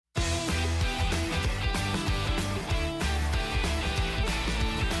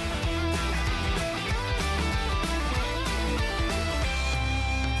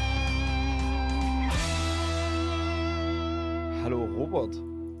Robert.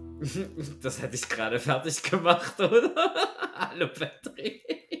 Das hätte ich gerade fertig gemacht, oder? Hallo Patrick.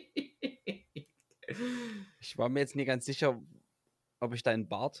 Ich war mir jetzt nie ganz sicher, ob ich deinen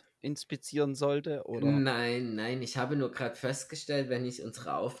Bart inspizieren sollte oder. Nein, ich habe nur gerade festgestellt, wenn ich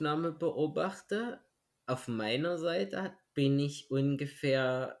unsere Aufnahme beobachte, auf meiner Seite bin ich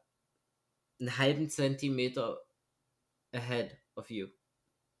ungefähr einen halben Zentimeter ahead of you.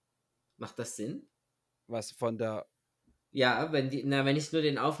 Macht das Sinn? Was von der. Ja, wenn ich nur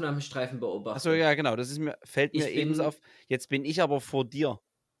den Aufnahmestreifen beobachte. Achso, ja, genau. Das fällt mir Ich ebenso bin- auf. Jetzt bin ich aber vor dir.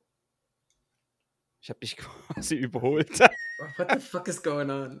 Ich habe dich quasi überholt. What the fuck is going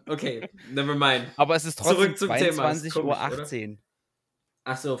on? Okay, never mind. Aber es ist trotzdem Zurück zum Thema. Ist 22:18 komisch, Uhr. oder?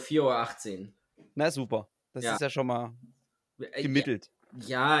 Ach so, 4:18 Uhr. Na super. Das Ja. ist ja schon mal gemittelt.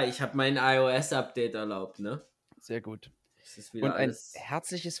 Ja, ich habe mein iOS-Update erlaubt, ne? Sehr gut. Es ist wieder Und ein alles.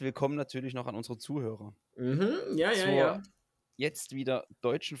 herzliches Willkommen natürlich noch an unsere Zuhörer. Ja. Zur jetzt wieder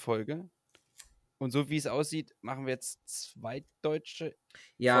deutschen Folge. Und so wie es aussieht, machen wir jetzt 2 deutsche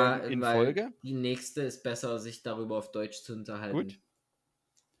Folgen in weil Folge. Die nächste ist besser, sich darüber auf Deutsch zu unterhalten. Gut.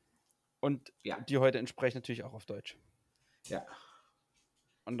 Und Ja. die heute entsprechen natürlich auch auf Deutsch. Ja.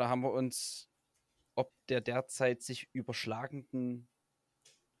 Und da haben wir uns, ob der derzeit sich überschlagenden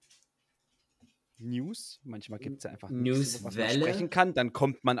News, manchmal gibt es ja einfach nichts, über was man Newswelle? sprechen kann, dann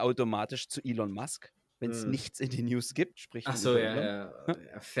kommt man automatisch zu Elon Musk. Wenn es nichts in den News gibt, spricht man Ach so, über Elon.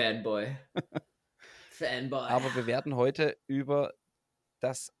 ja. Fanboy. Fanboy. Aber wir werden heute über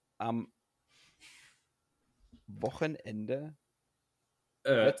das am Wochenende,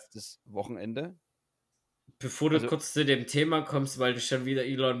 letztes Wochenende. Bevor du kurz zu dem Thema kommst, weil du schon wieder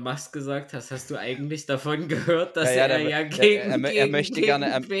Elon Musk gesagt hast, hast du eigentlich davon gehört, dass er möchte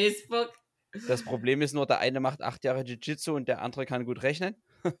gerne Facebook... Das Problem ist nur, der eine macht 8 Jahre Jiu-Jitsu und der andere kann gut rechnen.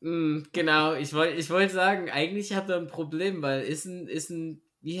 Genau, ich wollte sagen, eigentlich hat er ein Problem, weil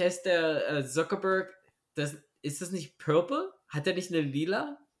wie heißt der Zuckerberg, ist das nicht Purple? Hat er nicht eine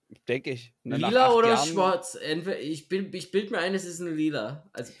Lila? Denke ich. Lila oder schwarz? Ich bild mir ein, es ist ein Lila,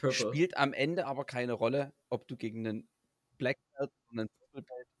 also Purple. Spielt am Ende aber keine Rolle, ob du gegen einen Black Belt oder einen Purple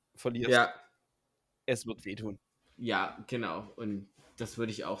Belt verlierst. Ja. Es wird wehtun. Ja, genau. Und das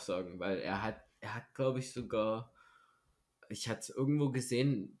würde ich auch sagen, weil er hat, glaube ich, sogar, ich hatte es irgendwo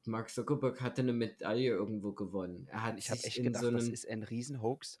gesehen, Mark Zuckerberg hatte eine Medaille irgendwo gewonnen. Ich habe echt gedacht, das ist ein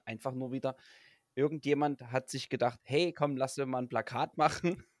Riesen-Hoax. Einfach nur wieder, irgendjemand hat sich gedacht, hey, komm, lass mir mal ein Plakat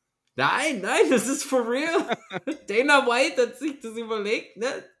machen. Nein, das ist for real. Dana White hat sich das überlegt, ne?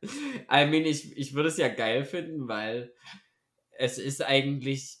 I mean, ich würde es ja geil finden, weil es ist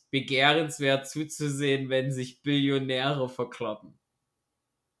eigentlich begehrenswert zuzusehen, wenn sich Billionäre verkloppen.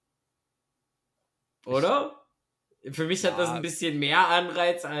 Oder? Für mich hat das ein bisschen mehr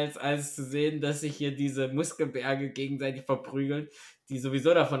Anreiz, als zu sehen, dass sich hier diese Muskelberge gegenseitig verprügeln, die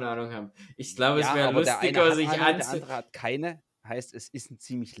sowieso davon Ahnung haben. Ich glaube, es wäre lustiger, sich der andere hat keine. Heißt, es ist ein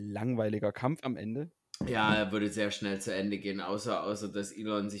ziemlich langweiliger Kampf am Ende. Ja, er würde sehr schnell zu Ende gehen, außer dass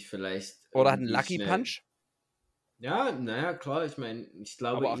Elon sich vielleicht... Oder hat einen Lucky Punch. Ja, naja, klar, ich meine, ich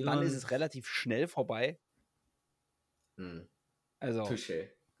glaube, aber auch dann ist es relativ schnell vorbei. Also. Touché.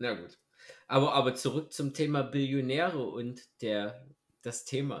 Na gut. Aber zurück zum Thema Billionäre und das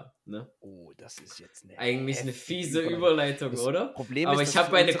Thema, ne? Oh, das ist jetzt eigentlich eine fiese Überleitung, oder? Problem aber ist, ich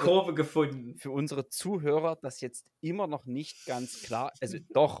habe eine Kurve gefunden. Für unsere Zuhörer das jetzt immer noch nicht ganz klar, also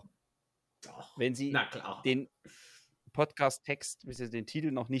doch, wenn sie den Podcast-Text, wenn sie den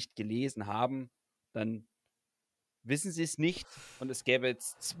Titel noch nicht gelesen haben, dann wissen sie es nicht und es gäbe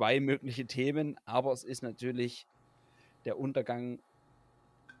jetzt 2 mögliche Themen, aber es ist natürlich der Untergang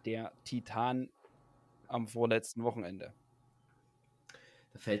der Titan am vorletzten Wochenende.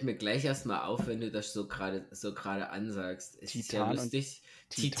 Da fällt mir gleich erstmal auf, wenn du das so gerade ansagst. Es ist ja lustig.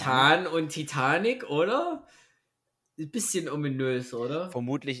 Titan und Titanic, oder? Ein bisschen ominös, oder?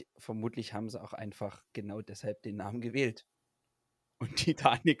 Vermutlich haben sie auch einfach genau deshalb den Namen gewählt. Und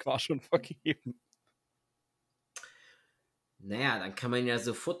Titanic war schon vergeben. Naja, dann kann man ja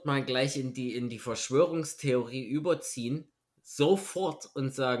sofort mal gleich in die Verschwörungstheorie überziehen. Sofort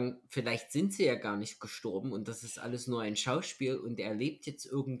und sagen, vielleicht sind sie ja gar nicht gestorben und das ist alles nur ein Schauspiel und er lebt jetzt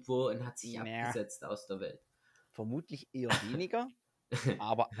irgendwo und hat sich abgesetzt aus der Welt. Vermutlich eher weniger,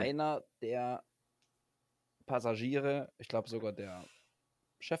 aber einer der Passagiere, ich glaube sogar der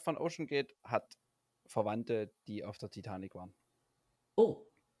Chef von Ocean Gate, hat Verwandte, die auf der Titanic waren. Oh.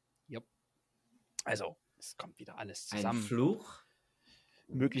 Ja. Also, es kommt wieder alles zusammen. Ein Fluch?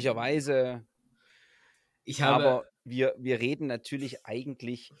 Möglicherweise. Aber wir reden natürlich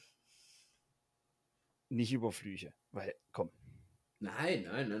eigentlich nicht über Flüche, weil, komm. Nein.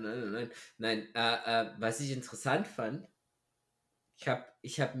 Was ich interessant fand,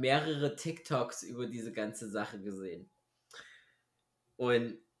 Ich hab mehrere TikToks über diese ganze Sache gesehen.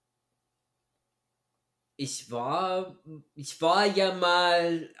 Und ich war ja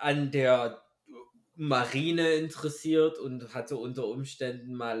mal an der Marine interessiert und hatte unter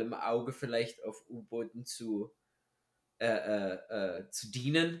Umständen mal im Auge vielleicht auf U-Booten zu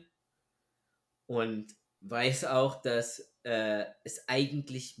dienen. Und weiß auch, dass es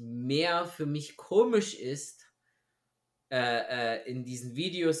eigentlich mehr für mich komisch ist, in diesen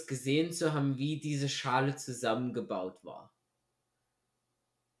Videos gesehen zu haben, wie diese Schale zusammengebaut war,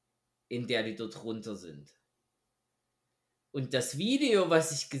 in der die dort runter sind. Und das Video,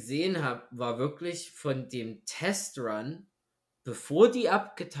 was ich gesehen habe, war wirklich von dem Testrun, bevor die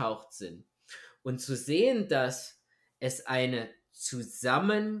abgetaucht sind. Und zu sehen, dass es eine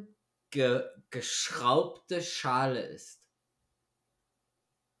zusammengeschraubte Schale ist.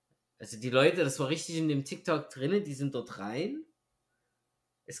 Also die Leute, das war richtig in dem TikTok drin, die sind dort rein.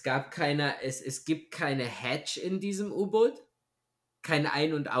 Es gibt keine Hatch in diesem U-Boot, keine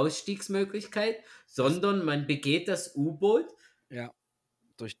Ein- und Ausstiegsmöglichkeit, sondern man begeht das U-Boot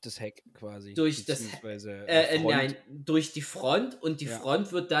durch das Heck quasi, durch beziehungsweise die Front. Nein, durch die Front und die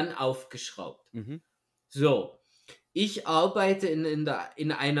Front wird dann aufgeschraubt. So, ich arbeite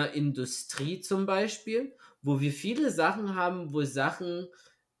in einer Industrie zum Beispiel, wo wir viele Sachen haben, wo Sachen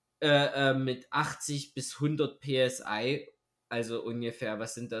mit 80 bis 100 PSI, also ungefähr,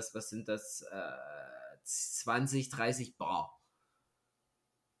 was sind das, 20, 30 Bar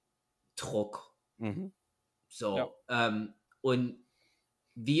Druck. So, und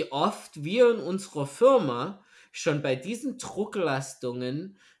wie oft wir in unserer Firma schon bei diesen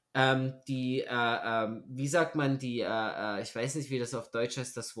Drucklastungen wie sagt man, ich weiß nicht, wie das auf Deutsch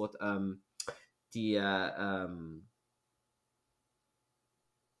heißt, das Wort, die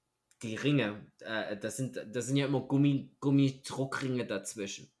Ringe, das sind ja immer Gummidruckringe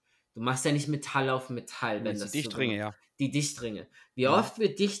dazwischen. Du machst ja nicht Metall auf Metall, wenn das die Dichtringe, so die Dichtringe. Wie Mhm. oft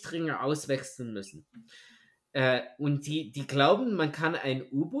wir Dichtringe auswechseln müssen. Und die glauben, man kann ein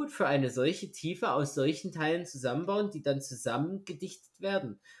U-Boot für eine solche Tiefe aus solchen Teilen zusammenbauen, die dann zusammengedichtet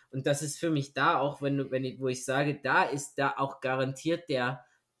werden. Und das ist für mich da auch, wo ich sage, da ist da auch garantiert der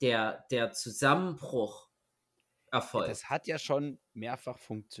Zusammenbruch erfolgt. Das hat ja schon mehrfach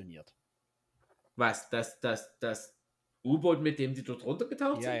funktioniert. Was? Das U-Boot, mit dem die dort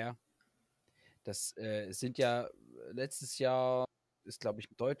runtergetaucht sind? Ja. Das sind ja letztes Jahr ist, glaube ich,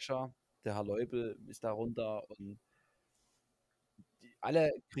 ein Deutscher, der Herr Leubel ist da runter und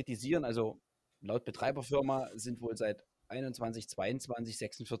alle kritisieren, also laut Betreiberfirma sind wohl seit 21, 22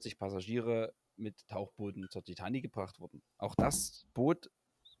 46 Passagiere mit Tauchbooten zur Titanic gebracht worden. Auch das Boot,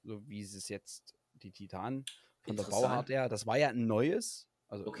 so wie es jetzt die Titan von der Bauart her, das war ja ein neues,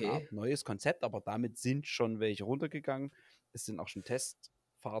 also eine Art neues Konzept, aber damit sind schon welche runtergegangen. Es sind auch schon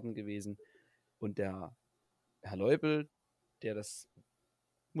Testfahrten gewesen. Und der Herr Leubel, der das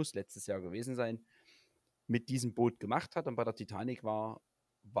muss letztes Jahr gewesen sein, mit diesem Boot gemacht hat und bei der Titanic war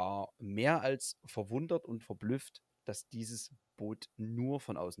mehr als verwundert und verblüfft, dass dieses Boot nur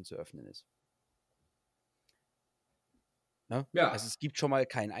von außen zu öffnen ist. Ne? Ja. Also es gibt schon mal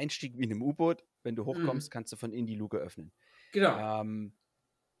keinen Einstieg wie in einem U-Boot. Wenn du hochkommst, kannst du von innen die Luke öffnen. Genau. In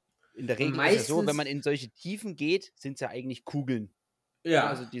der Regel ist es so, wenn man in solche Tiefen geht, sind es ja eigentlich Kugeln. Ja,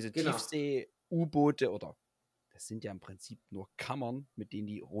 also diese Tiefsee-U-Boote oder das sind ja im Prinzip nur Kammern, mit denen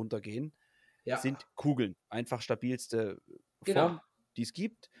die runtergehen, sind Kugeln. Einfach stabilste Form, die es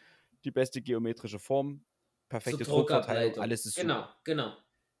gibt. Die beste geometrische Form, perfekte Druckverteilung, alles ist super. Genau.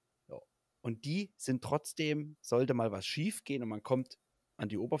 Ja. Und die sind trotzdem, sollte mal was schief gehen und man kommt an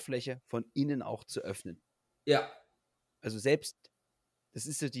die Oberfläche, von innen auch zu öffnen. Ja. Also selbst, das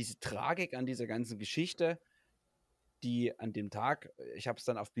ist so diese Tragik an dieser ganzen Geschichte, die an dem Tag, ich habe es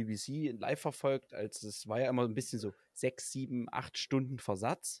dann auf BBC live verfolgt, als es war ja immer ein bisschen so 6, 7, 8 Stunden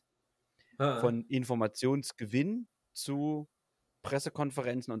Versatz von Informationsgewinn zu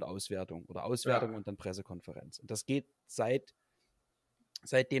Pressekonferenzen und Auswertung oder Auswertung und dann Pressekonferenz. Und das geht seitdem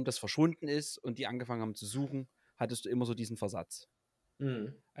das verschwunden ist und die angefangen haben zu suchen, hattest du immer so diesen Versatz.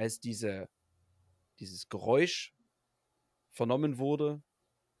 Als dieses Geräusch vernommen wurde,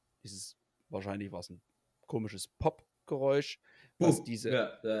 wahrscheinlich war es ein komisches Pop-Geräusch, was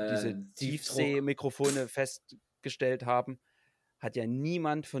diese Tiefsee-Mikrofone festgestellt haben, hat ja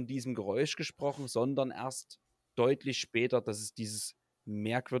niemand von diesem Geräusch gesprochen, sondern erst deutlich später, dass es dieses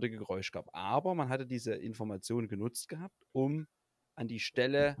merkwürdige Geräusch gab. Aber man hatte diese Information genutzt gehabt, um an die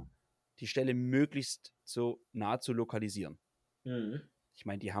Stelle möglichst so nah zu lokalisieren. Ich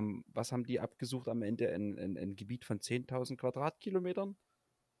meine, was haben die abgesucht am Ende? Ein Gebiet von 10.000 Quadratkilometern?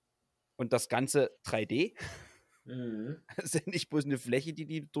 Und das Ganze 3D? Es ist nicht bloß eine Fläche,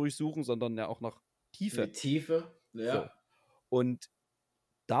 die durchsuchen, sondern ja auch noch Tiefe. Die Tiefe, ja. So. Und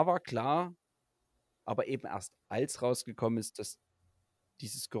da war klar, aber eben erst als rausgekommen ist, dass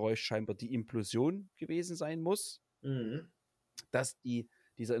dieses Geräusch scheinbar die Implosion gewesen sein muss, dass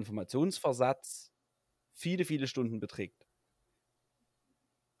dieser Informationsversatz viele, viele Stunden beträgt.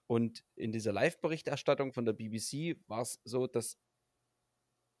 Und in dieser Live-Berichterstattung von der BBC war es so, dass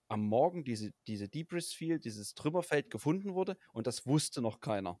am Morgen diese Debris Field, dieses Trümmerfeld gefunden wurde und das wusste noch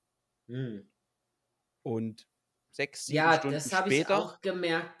keiner. Und 6, 7 Stunden das habe ich später. auch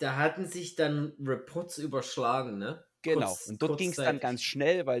gemerkt, da hatten sich dann Reports überschlagen, ne? Genau, und dort ging es dann ganz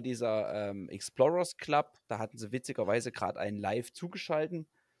schnell, weil dieser Explorers Club, da hatten sie witzigerweise gerade einen live zugeschalten,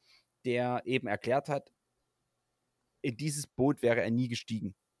 der eben erklärt hat, in dieses Boot wäre er nie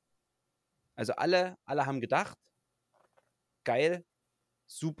gestiegen. Also alle haben gedacht, geil,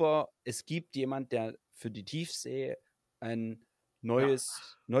 super, es gibt jemand, der für die Tiefsee ein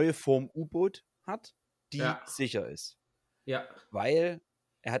neue Form U-Boot hat, die sicher ist. Ja. Weil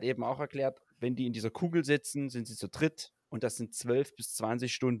er hat eben auch erklärt, wenn die in dieser Kugel sitzen, sind sie zu dritt und das sind 12 bis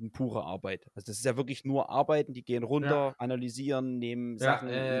 20 Stunden pure Arbeit. Also das ist ja wirklich nur Arbeiten, die gehen runter, analysieren, nehmen Sachen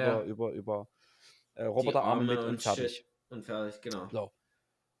über Roboterarme mit und fertig. Shit. Und fertig, genau. So.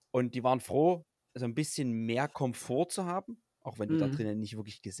 Und die waren froh, also ein bisschen mehr Komfort zu haben, auch wenn du da drinnen nicht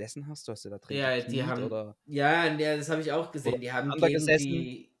wirklich gesessen hast. Du hast ja da drin gekniet oder... Ja, das habe ich auch gesehen. Die haben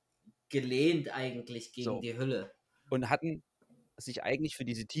gelehnt eigentlich gegen die Hülle. Und hatten sich eigentlich für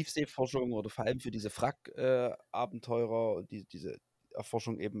diese Tiefseeforschung oder vor allem für diese Wrack-Abenteurer und diese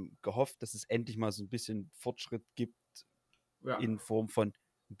Erforschung eben gehofft, dass es endlich mal so ein bisschen Fortschritt gibt in Form von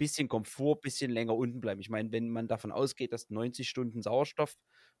ein bisschen Komfort, ein bisschen länger unten bleiben. Ich meine, wenn man davon ausgeht, dass 90 Stunden Sauerstoff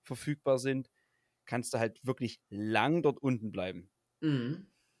verfügbar sind, kannst du halt wirklich lang dort unten bleiben.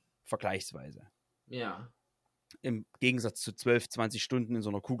 Vergleichsweise. Ja. Im Gegensatz zu 12, 20 Stunden in so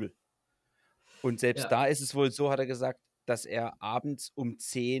einer Kugel. Und selbst da ist es wohl so, hat er gesagt, dass er abends um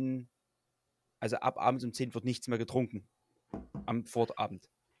 10, also ab abends um 10 wird nichts mehr getrunken. Am Vorabend.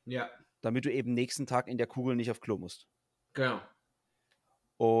 Ja. Damit du eben nächsten Tag in der Kugel nicht auf Klo musst. Genau.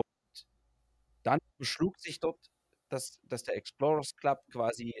 Und dann beschlug sich dort, dass der Explorers Club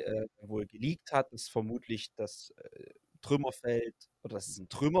quasi wohl geleakt hat, dass vermutlich das Trümmerfeld oder dass es ein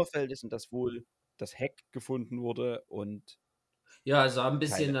Trümmerfeld ist und dass wohl das Heck gefunden wurde und ja, sah ein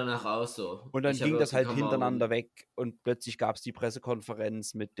bisschen danach aus so. Und dann ging das halt hintereinander weg und plötzlich gab es die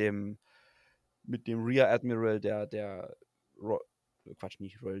Pressekonferenz mit dem Rear Admiral der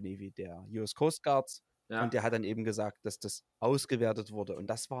Royal Navy, der US Coast Guards. Ja. Und der hat dann eben gesagt, dass das ausgewertet wurde. Und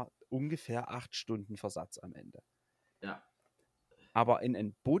das war ungefähr 8 Stunden Versatz am Ende. Ja. Aber in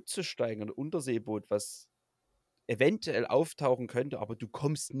ein Boot zu steigen, ein Unterseeboot, was eventuell auftauchen könnte, aber du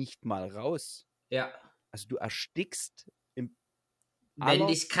kommst nicht mal raus. Ja. Also du erstickst im wenn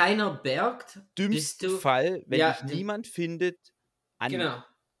dich keiner bergt, dümmsten Fall, wenn dich niemand findet an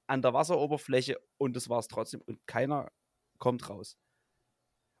der Wasseroberfläche und das war es trotzdem und keiner kommt raus.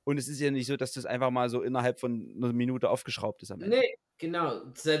 Und es ist ja nicht so, dass das einfach mal so innerhalb von einer Minute aufgeschraubt ist am Ende. Nee, genau.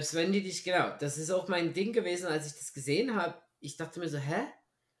 Selbst wenn die dich, das ist auch mein Ding gewesen, als ich das gesehen habe. Ich dachte mir so, hä?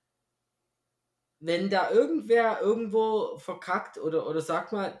 Wenn da irgendwer irgendwo verkackt oder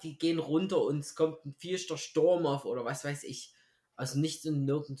sag mal, die gehen runter und es kommt ein 4. Sturm auf oder was weiß ich. Also nichts und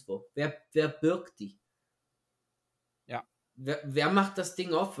nirgendwo. Wer birgt die? Ja. Wer macht das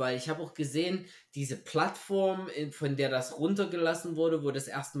Ding auf? Weil ich habe auch gesehen, diese Plattform, von der das runtergelassen wurde, wo das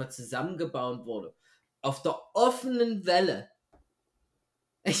erstmal zusammengebaut wurde, auf der offenen Welle.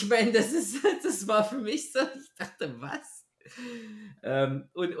 Ich meine, das war für mich so, ich dachte, was?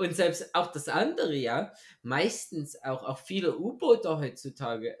 Und selbst auch das andere, ja, meistens auch viele U-Boote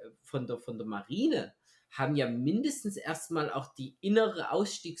heutzutage von der Marine haben ja mindestens erstmal auch die innere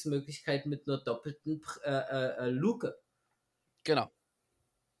Ausstiegsmöglichkeit mit einer doppelten Luke. Genau.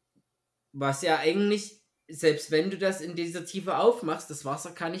 Was ja eigentlich, selbst wenn du das in dieser Tiefe aufmachst, das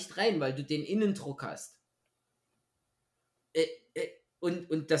Wasser kann nicht rein, weil du den Innendruck hast.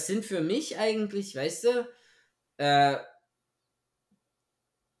 Und das sind für mich eigentlich, weißt du,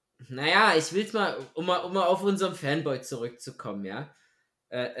 naja, ich will es mal, um mal auf unseren Fanboy zurückzukommen, ja,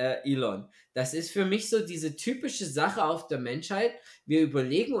 Elon. Das ist für mich so diese typische Sache auf der Menschheit. Wir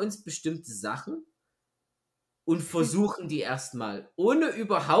überlegen uns bestimmte Sachen und versuchen die erstmal, ohne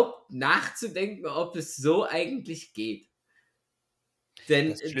überhaupt nachzudenken, ob es so eigentlich geht.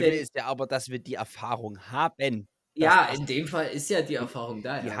 Das Schlimme ist ja aber, dass wir die Erfahrung haben. Ja, in dem Fall ist ja die Erfahrung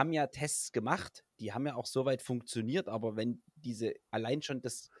da. Die haben ja Tests gemacht, die haben ja auch soweit funktioniert, aber wenn allein schon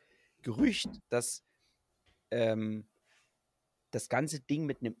das Gerücht, dass das ganze Ding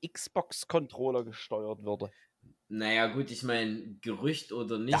mit einem Xbox-Controller gesteuert würde. Naja, gut, ich meine, Gerücht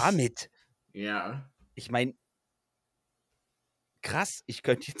oder nicht. Damit? Ja. Ich meine, krass, ich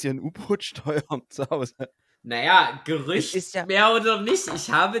könnte jetzt hier ein U-Boot steuern zu Hause. Naja, Gerücht ist ja mehr oder nicht. Ich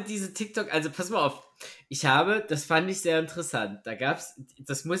habe diese TikTok, also pass mal auf, das fand ich sehr interessant. Da gab's,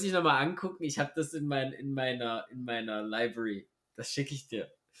 das muss ich nochmal angucken. Ich habe das in meiner Library. Das schicke ich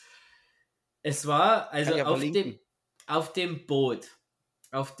dir. Es war, also Kann ja verlinken. auf dem Boot.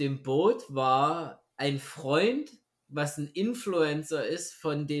 Auf dem Boot war ein Freund, was ein Influencer ist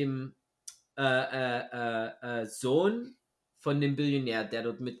von dem Sohn von dem Billionär, der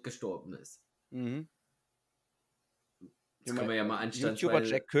dort mitgestorben ist. Mhm. Das können wir ja mal YouTuber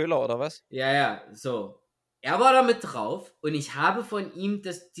anstandsweise. Jack Köhler oder was? Ja, so. Er war da mit drauf und ich habe von ihm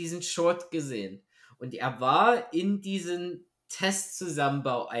diesen Short gesehen. Und er war in diesen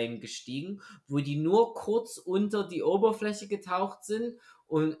Testzusammenbau eingestiegen, wo die nur kurz unter die Oberfläche getaucht sind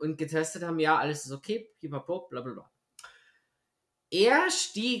und getestet haben, ja, alles ist okay, pipapo, bla bla bla. Er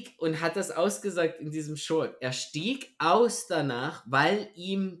stieg und hat das ausgesagt in diesem Short. Er stieg aus danach, weil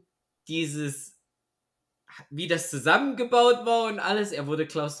ihm wie das zusammengebaut war und alles, er wurde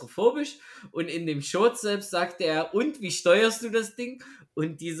klaustrophobisch und in dem Short selbst sagte er, und wie steuerst du das Ding?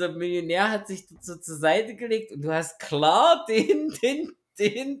 Und dieser Millionär hat sich so zur Seite gelegt und du hast klar den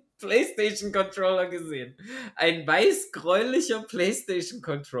PlayStation Controller gesehen. Ein weiß-gräulicher PlayStation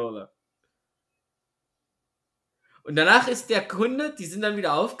Controller. Und danach ist der Kunde, die sind dann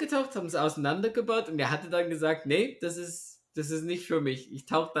wieder aufgetaucht, haben es auseinandergebaut und er hatte dann gesagt, nee, das ist nicht für mich. Ich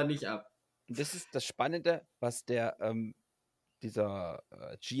tauche da nicht ab. Und das ist das Spannende, was dieser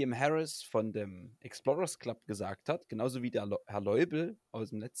GM Harris von dem Explorers Club gesagt hat, genauso wie der Herr Leubel aus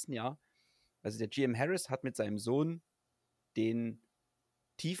dem letzten Jahr. Also der GM Harris hat mit seinem Sohn den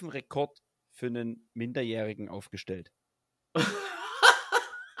tiefen Rekord für einen Minderjährigen aufgestellt.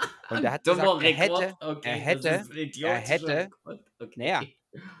 Und er hat gesagt, Dummer Rekord, okay, das ist ein er idiotischer hätte, Rekord, naja, okay.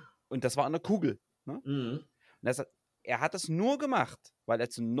 und das war eine Kugel. Ne? Mhm. Und er hat das nur gemacht, weil er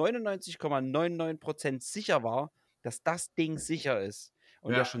zu 99,99% sicher war, dass das Ding sicher ist.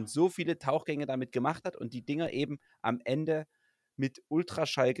 Und er Ja, schon so viele Tauchgänge damit gemacht hat und die Dinger eben am Ende mit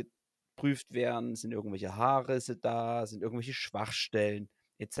Ultraschall geprüft werden, sind irgendwelche Haarrisse da, sind irgendwelche Schwachstellen,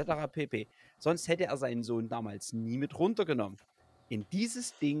 etc. pp. Sonst hätte er seinen Sohn damals nie mit runtergenommen. In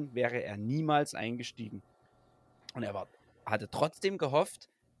dieses Ding wäre er niemals eingestiegen. Und er hatte trotzdem gehofft,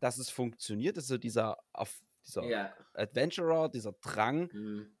 dass es funktioniert. Das ist so dieser ja. Adventurer, dieser Drang,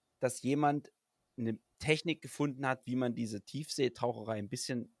 Mhm. dass jemand eine Technik gefunden hat, wie man diese Tiefseetaucherei ein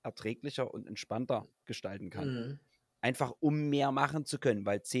bisschen erträglicher und entspannter gestalten kann. Mhm. Einfach um mehr machen zu können,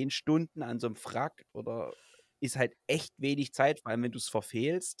 weil 10 Stunden an so einem Wrack ist halt echt wenig Zeit, vor allem wenn du es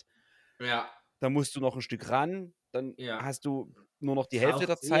verfehlst. Ja, Dann musst du noch ein Stück ran, dann ja. hast du nur noch die Hälfte Taucht,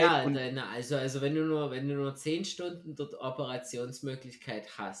 der Zeit ja, und also wenn du nur 10 Stunden dort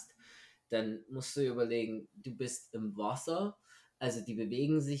Operationsmöglichkeit hast, dann musst du überlegen, du bist im Wasser, also die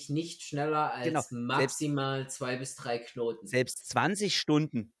bewegen sich nicht schneller genau, als selbst maximal 2 bis 3 Knoten. 20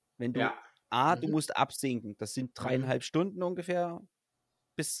 Stunden, wenn du Ja. du Mhm. musst absinken. Das sind Mhm. 3,5 Stunden ungefähr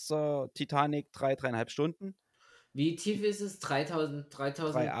bis zur Titanic, 3,5 Stunden. Wie tief ist es? 3000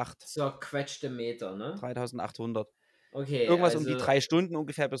 3,8, zerquetschte Meter, ne? 3.800. Okay, Irgendwas um die also, 3 Stunden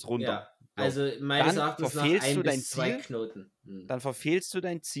ungefähr bis runter. ja. So. Also meines Dann Erachtens nach verfehlst du ein dein bis zwei Ziel. Knoten. Hm. Dann verfehlst du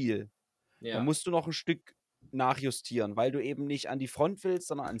dein Ziel. Dann Ja. musst du noch ein Stück nachjustieren, weil du eben nicht an die Front willst,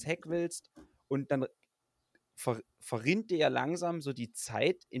 sondern ans Heck willst. Und dann verrinnt dir ja langsam so die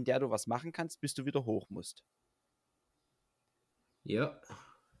Zeit, in der du was machen kannst, bis du wieder hoch musst. Ja.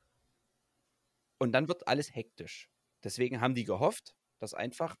 Und dann wird alles hektisch. Deswegen haben die gehofft, dass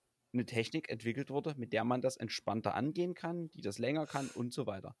einfach eine Technik entwickelt wurde, mit der man das entspannter angehen kann, die das länger kann und so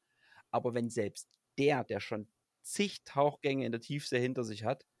weiter. Aber wenn selbst der schon zig Tauchgänge in der Tiefsee hinter sich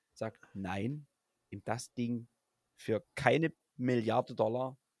hat, sagt, nein, in das Ding für keine Milliarde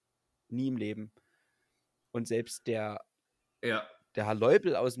Dollar, nie im Leben. Und selbst der Ja. Herr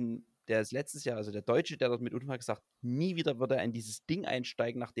Leubel der ist letztes Jahr, also der Deutsche, der dort mit unten hat gesagt, nie wieder würde er in dieses Ding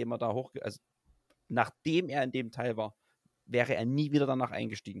einsteigen, nachdem er in dem Teil war, wäre er nie wieder danach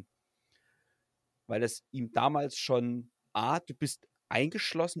eingestiegen. Weil es ihm damals schon, du bist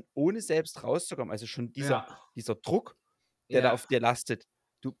eingeschlossen, ohne selbst rauszukommen. Also schon Ja. dieser Druck, der da Ja. auf dir lastet.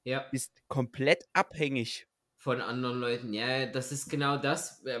 Du Ja. bist komplett abhängig. Von anderen Leuten. Ja, das ist genau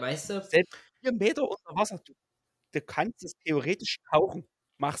das, weißt du? Selbst 4 Meter unter Wasser, du kannst es theoretisch tauchen.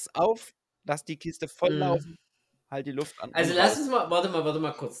 Mach's auf, lass die Kiste Mhm. volllaufen, halt die Luft an und Also lass raus. uns mal, warte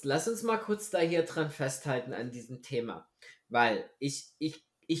mal kurz. Lass uns mal kurz da hier dran festhalten an diesem Thema. Weil ich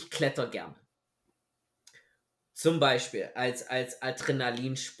kletter gerne. Zum Beispiel als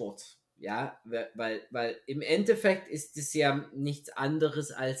Adrenalinsport. Ja, weil im Endeffekt ist es ja nichts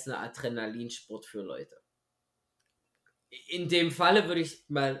anderes als ein Adrenalinsport für Leute. In dem Falle würde ich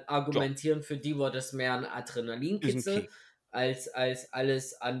mal argumentieren, für die war das mehr ein Adrenalinkitzel als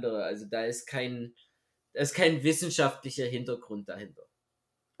alles andere. Also da ist kein wissenschaftlicher Hintergrund dahinter.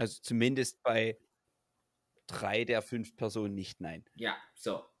 Also zumindest bei 3 der 5 Personen nicht, nein. Ja,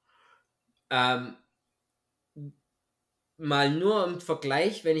 so. Mal nur im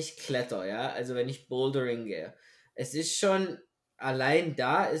Vergleich, wenn ich kletter, ja, also wenn ich Bouldering gehe. Es ist schon, allein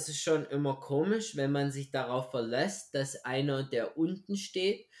da ist es schon immer komisch, wenn man sich darauf verlässt, dass einer, der unten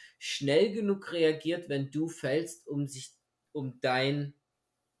steht, schnell genug reagiert, wenn du fällst, um deine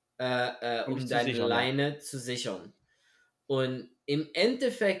Sichern, Leine zu sichern. Und im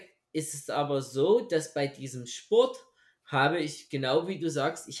Endeffekt ist es aber so, dass bei diesem Sport habe ich, genau wie du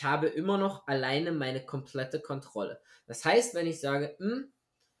sagst, ich habe immer noch alleine meine komplette Kontrolle. Das heißt, wenn ich sage,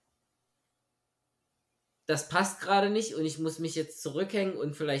 das passt gerade nicht und ich muss mich jetzt zurückhängen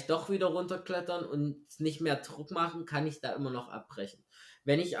und vielleicht doch wieder runterklettern und nicht mehr Druck machen, kann ich da immer noch abbrechen.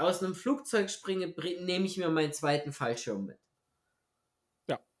 Wenn ich aus einem Flugzeug springe, nehme ich mir meinen zweiten Fallschirm mit.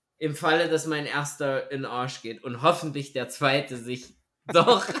 Ja. Im Falle, dass mein erster in den Arsch geht und hoffentlich der zweite sich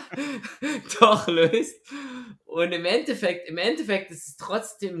doch löst. Und im Endeffekt ist es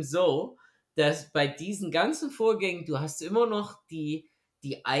trotzdem so, dass bei diesen ganzen Vorgängen, du hast immer noch die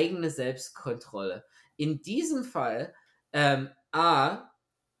eigene Selbstkontrolle. In diesem Fall, als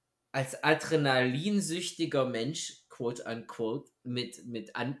adrenalinsüchtiger Mensch, quote unquote,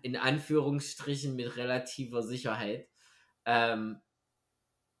 in Anführungsstrichen mit relativer Sicherheit,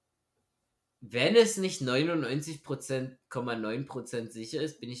 wenn es nicht 99,9% sicher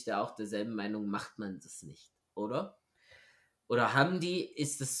ist, bin ich da auch derselben Meinung, macht man das nicht, oder? Oder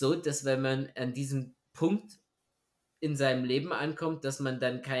ist es so, dass wenn man an diesem Punkt in seinem Leben ankommt, dass man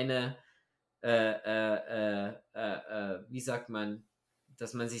dann keine, wie sagt man,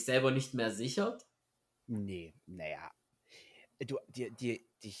 dass man sich selber nicht mehr sichert? Nee, naja.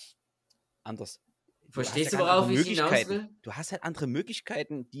 Dich anders. Verstehst du, worauf ich hinaus will? Du hast halt andere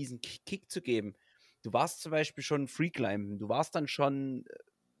Möglichkeiten, diesen Kick zu geben. Du warst zum Beispiel schon Freeclimben, du warst dann schon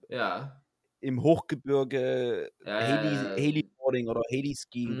im Hochgebirge Heliboarding oder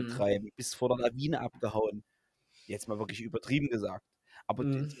Heliskiing betreiben, bist vor der Lawine abgehauen. Jetzt mal wirklich übertrieben gesagt. Aber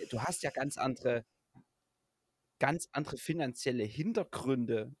du hast ja ganz andere finanzielle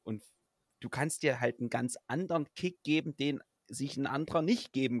Hintergründe und du kannst dir halt einen ganz anderen Kick geben, den sich ein anderer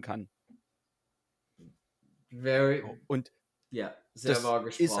nicht geben kann. Und sehr das wahr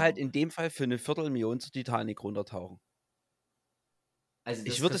gesprochen. ist halt in dem Fall für eine Viertelmillion zur Titanic runtertauchen. Also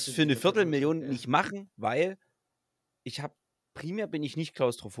ich würde es für eine Viertelmillion nicht machen, weil primär bin ich nicht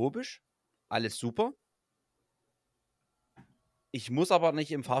klaustrophobisch, alles super. Ich muss aber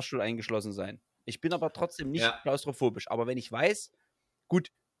nicht im Fahrstuhl eingeschlossen sein. Ich bin aber trotzdem nicht klaustrophobisch. Aber wenn ich weiß,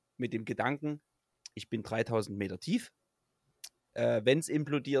 gut, mit dem Gedanken, ich bin 3000 Meter tief, wenn es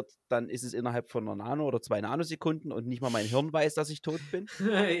implodiert, dann ist es innerhalb von einer Nano- oder 2 Nanosekunden und nicht mal mein Hirn weiß, dass ich tot bin.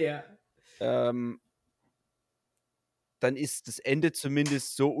 Ja. Dann ist das Ende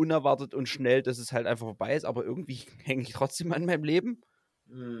zumindest so unerwartet und schnell, dass es halt einfach vorbei ist. Aber irgendwie hänge ich trotzdem an meinem Leben.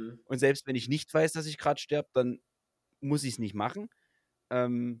 Und selbst wenn ich nicht weiß, dass ich gerade sterbe, dann muss ich es nicht machen.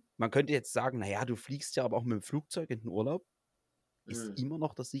 Man könnte jetzt sagen, naja, du fliegst ja aber auch mit dem Flugzeug in den Urlaub. Ist immer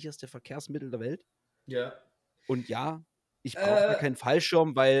noch das sicherste Verkehrsmittel der Welt. Ja. Und ja, ich brauche da keinen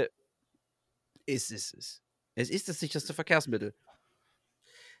Fallschirm, weil es ist das sicherste Verkehrsmittel.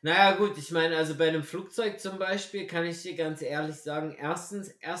 Naja, gut, ich meine, also bei einem Flugzeug zum Beispiel kann ich dir ganz ehrlich sagen,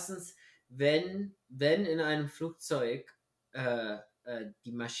 erstens, wenn in einem Flugzeug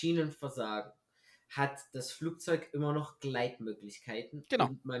die Maschinen versagen, hat das Flugzeug immer noch Gleitmöglichkeiten. Genau.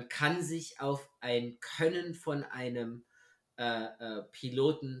 Und man kann sich auf ein Können von einem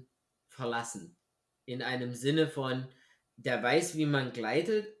Piloten verlassen. In einem Sinne von, der weiß, wie man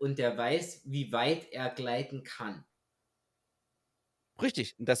gleitet und der weiß, wie weit er gleiten kann.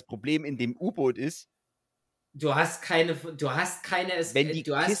 Richtig. Und das Problem in dem U-Boot ist, du hast keine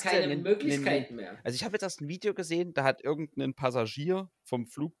Möglichkeiten mehr. Also ich habe jetzt erst ein Video gesehen, da hat irgendein Passagier vom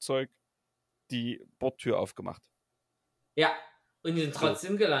Flugzeug die Bordtür aufgemacht. Ja, und die sind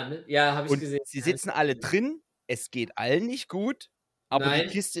trotzdem gelandet. Ja, habe ich gesehen. Sie sitzen alle drin, es geht allen nicht gut, aber die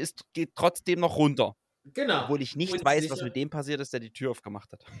Kiste geht trotzdem noch runter. Genau. Obwohl ich nicht weiß, was mit dem passiert ist, der die Tür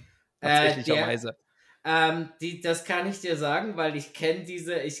aufgemacht hat. Tatsächlicherweise. Das kann ich dir sagen, weil ich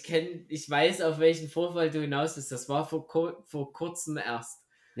weiß, auf welchen Vorfall du hinaus bist. Das war vor kurzem erst.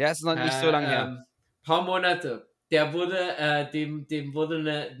 Ja, es ist noch nicht so lange her. Paar Monate. Der wurde, dem wurde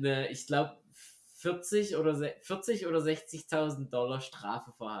eine, ich glaube, 40 oder 60.000 Dollar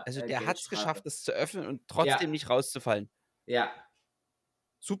Strafe Also der hat es Geldstrafe. geschafft, es zu öffnen und trotzdem nicht rauszufallen. Ja.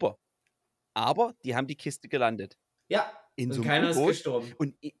 Super. Aber die haben die Kiste gelandet. Ja. In Und so einem keiner ist U-Boot. gestorben.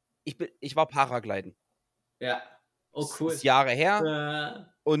 Und ich war Paragliden. Ja. Oh, Das cool. ist Jahre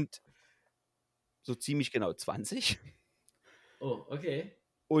her. Und so ziemlich genau 20. Oh, okay.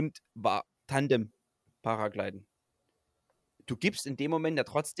 Und war Tandem-Paragliden. Du gibst in dem Moment ja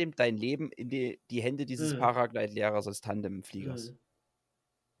trotzdem dein Leben in die Hände dieses Paraglide-Lehrers als Tandemfliegers.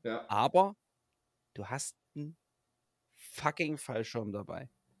 Ja. Aber du hast einen fucking Fallschirm dabei.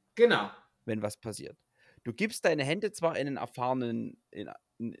 Genau. Wenn was passiert. Du gibst deine Hände zwar in einen erfahrenen,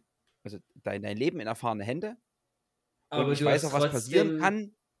 also dein Leben in erfahrene Hände. Aber Und ich du weiß hast auch, was passieren trotzdem,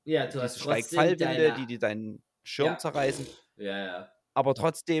 kann. ja, du hast Diese trotzdem Steigfallwinde, die deinen Schirm ja. zerreißen. Ja. Aber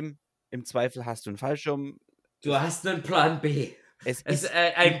trotzdem, im Zweifel hast du einen Fallschirm. Du hast einen Plan B. Es ist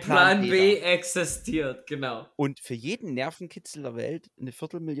ein Plan Plan B B da. existiert, genau. Und für jeden Nervenkitzel der Welt eine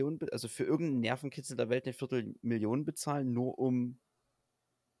Viertelmillion, also für irgendeinen Nervenkitzel der Welt eine Viertelmillion bezahlen, nur um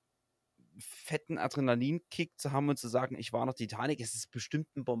fetten Adrenalinkick zu haben und zu sagen, ich war noch Titanic. Es ist bestimmt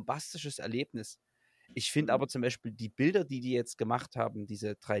ein bombastisches Erlebnis. Ich finde aber zum Beispiel die Bilder, die jetzt gemacht haben,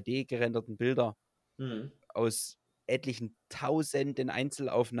 diese 3D-gerenderten Bilder aus etlichen tausenden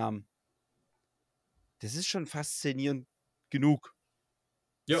Einzelaufnahmen, das ist schon faszinierend genug.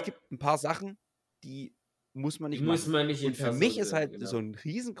 Ja. Es gibt ein paar Sachen, die muss man nicht Die muss machen. man nicht in Und für Person mich ist sehen, halt genau. so ein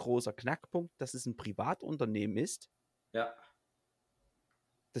riesengroßer Knackpunkt, dass es ein Privatunternehmen ist. Ja.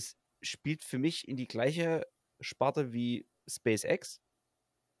 Das spielt für mich in die gleiche Sparte wie SpaceX.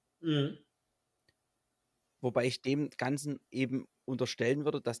 Wobei ich dem Ganzen eben unterstellen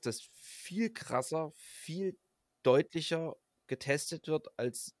würde, dass das viel krasser, viel deutlicher getestet wird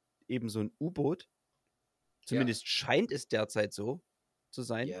als eben so ein U-Boot. Zumindest scheint es derzeit so zu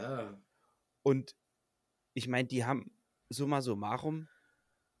sein. Ja. Und ich meine, die haben summa summarum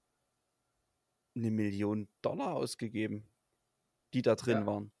 $1 Million ausgegeben, die da drin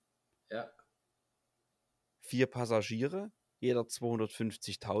waren. Ja. 4 Passagiere, jeder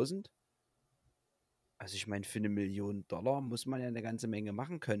 250.000. Also ich meine, für $1 Million muss man ja eine ganze Menge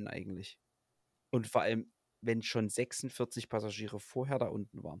machen können eigentlich. Und vor allem, wenn schon 46 Passagiere vorher da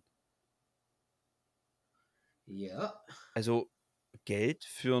unten waren. Ja. Also Geld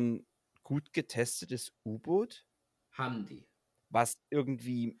für ein gut getestetes U-Boot, Haben die. was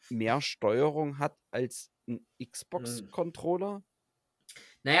irgendwie mehr Steuerung hat als ein Xbox-Controller.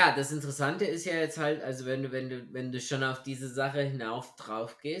 Naja, das Interessante ist ja jetzt halt, also wenn du schon auf diese Sache hinauf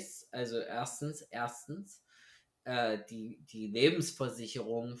drauf gehst, also erstens, die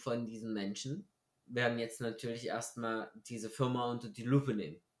Lebensversicherung von diesen Menschen werden jetzt natürlich erstmal diese Firma unter die Lupe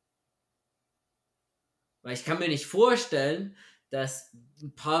nehmen. Weil ich kann mir nicht vorstellen, dass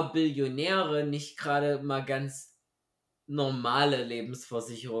ein paar Billionäre nicht gerade mal ganz normale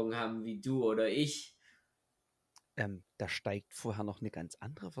Lebensversicherungen haben wie du oder ich. Da steigt vorher noch eine ganz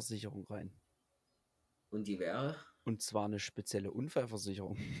andere Versicherung rein. Und die wäre? Und zwar eine spezielle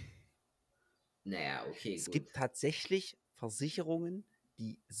Unfallversicherung. Naja, okay, Es gut. gibt tatsächlich Versicherungen,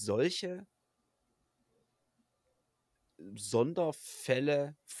 die solche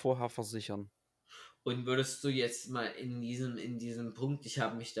Sonderfälle vorher versichern. Und würdest du jetzt mal in diesem Punkt, ich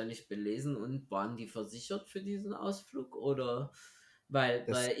habe mich da nicht belesen, und waren die versichert für diesen Ausflug? Oder weil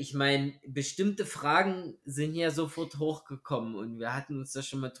ich meine, bestimmte Fragen sind ja sofort hochgekommen und wir hatten uns da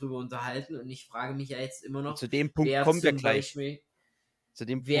schon mal drüber unterhalten und ich frage mich ja jetzt immer noch, Zu dem Punkt wer kommen wir zum gleich. Beispiel,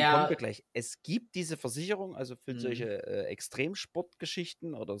 Punkt. Es gibt diese Versicherung, also für solche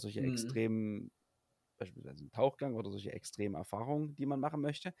Extremsportgeschichten oder solche extremen, beispielsweise einen Tauchgang oder solche extremen Erfahrungen, die man machen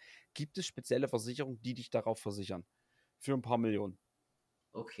möchte, gibt es spezielle Versicherungen, die dich darauf versichern. Für ein paar Millionen.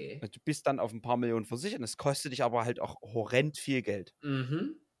 Okay. Also du bist dann auf ein paar Millionen versichert, es kostet dich aber halt auch horrend viel Geld.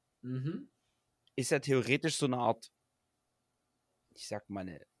 Ist ja theoretisch so eine Art, ich sag mal,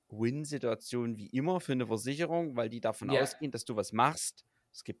 eine Win-Situation wie immer für eine Versicherung, weil die davon ausgehen, dass du was machst.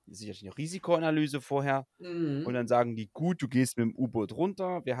 Es gibt sicherlich eine Risikoanalyse vorher. Und dann sagen die, gut, du gehst mit dem U-Boot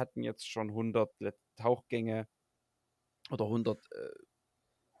runter. Wir hatten jetzt schon 100 Tauchgänge oder 100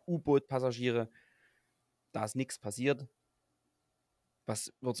 U-Boot-Passagiere. Da ist nichts passiert.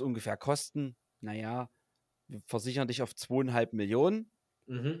 Was wird es ungefähr kosten? Naja, wir versichern dich auf 2,5 Millionen.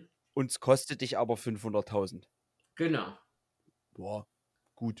 Und es kostet dich aber 500.000. Genau. Boah,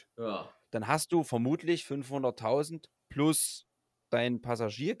 gut. Ja. Dann hast du vermutlich 500.000 plus dein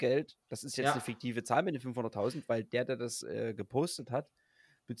Passagiergeld. Das ist jetzt eine fiktive Zahl mit den 500.000, weil der das gepostet hat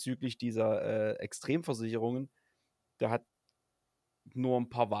bezüglich dieser Extremversicherungen, der hat nur ein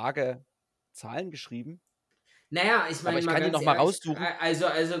paar vage Zahlen geschrieben. Naja, ich Aber meine ich mal kann die ganz noch mal ehrlich, raussuchen. also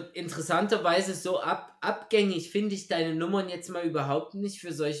interessanterweise so abgängig finde ich deine Nummern jetzt mal überhaupt nicht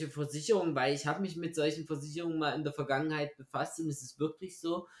für solche Versicherungen, weil ich habe mich mit solchen Versicherungen mal in der Vergangenheit befasst und es ist wirklich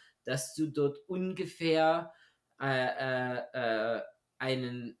so, dass du dort ungefähr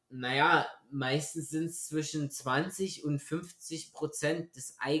meistens sind es zwischen 20 und 50%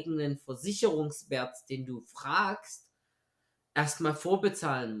 des eigenen Versicherungswerts, den du fragst, erstmal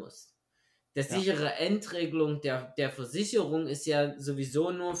vorbezahlen musst. Der Ja. sichere Endregelung der Versicherung ist ja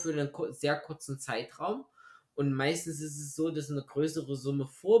sowieso nur für einen sehr kurzen Zeitraum. Und meistens ist es so, dass eine größere Summe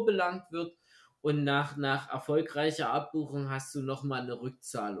vorbelangt wird und nach erfolgreicher Abbuchung hast du nochmal eine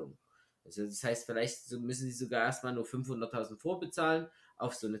Rückzahlung. Also das heißt, vielleicht müssen sie sogar erstmal nur 500.000 vorbezahlen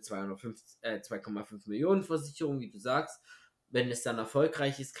auf so eine 2,5 Millionen Versicherung, wie du sagst. Wenn es dann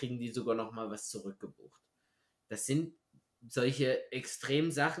erfolgreich ist, kriegen die sogar nochmal was zurückgebucht. Das sind solche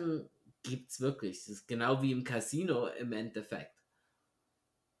Extremsachen, gibt's wirklich. Das ist genau wie im Casino im Endeffekt.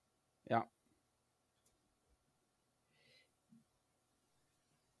 Ja.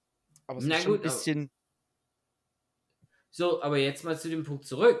 Aber es Na ist schon ein gut, bisschen. so, aber jetzt mal zu dem Punkt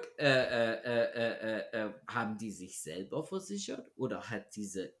zurück. Haben die sich selber versichert oder hat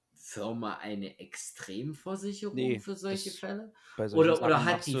diese Firma eine Extremversicherung Nee, für solche Fälle? bei solchen Oder Sachen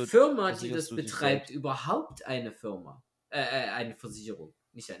hat die machst du, Firma, die versicherst das du dich betreibt, selbst. überhaupt eine Firma? Eine Versicherung,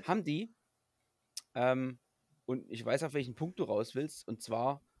 nicht eine Firma. Haben die. Und ich weiß, auf welchen Punkt du raus willst, und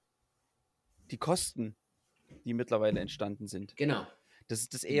zwar die Kosten, die mittlerweile entstanden sind. Genau. Das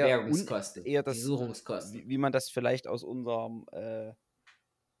ist das Die Währungskosten, eher die das, Suchungskosten. wie man das vielleicht aus unserem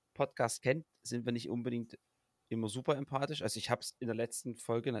Podcast kennt, sind wir nicht unbedingt immer super empathisch. Also ich habe es in der letzten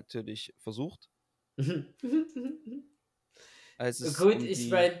Folge natürlich versucht, als es Gut, um ich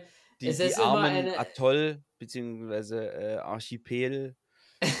meine, es die ist immer armen eine. Atoll- bzw.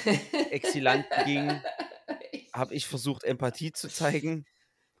 Archipel-Exilanten ging, habe ich versucht, Empathie zu zeigen.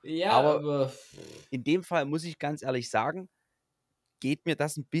 Ja, Aber aber in dem Fall muss ich ganz ehrlich sagen, geht mir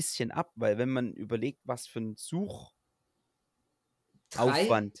das ein bisschen ab, weil wenn man überlegt, was für ein drei,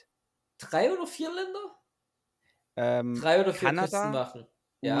 Suchaufwand 3 oder 4 Länder? 3 oder 4 Küsten Kanada, machen.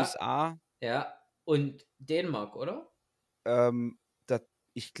 Ja, USA, ja. Und Dänemark, oder? da,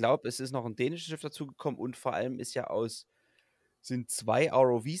 ich glaube, es ist noch ein dänisches Schiff dazugekommen und vor allem sind 2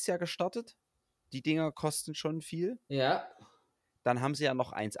 ROVs ja gestartet. Die Dinger kosten schon viel. Ja, Dann haben sie ja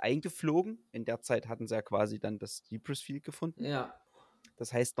noch eins eingeflogen. In der Zeit hatten sie ja quasi dann das Cypress Field gefunden. ja.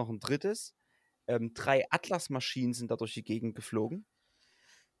 Das heißt noch ein drittes. 3 Atlas-Maschinen sind da durch die Gegend geflogen.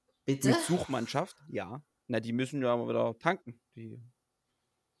 Bitte? Mit Suchmannschaft, ja. Na, die müssen ja mal wieder tanken.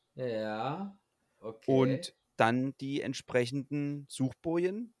 Ja, okay. Und dann die entsprechenden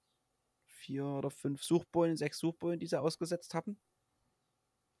Suchbojen. 4 oder 5 Suchbojen, 6 Suchbojen, die sie ausgesetzt hatten.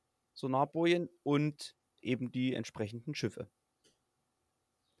 Sonarbojen und eben die entsprechenden Schiffe.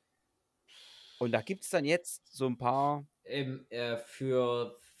 Und da gibt es dann jetzt so ein paar.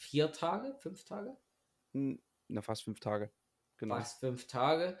 Für 4 Tage, 5 Tage? Fast 5 Tage. Genau. Fast 5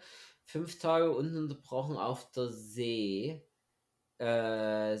 Tage. 5 Tage ununterbrochen auf der See.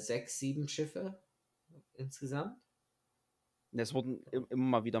 6, 7 Schiffe insgesamt. Es wurden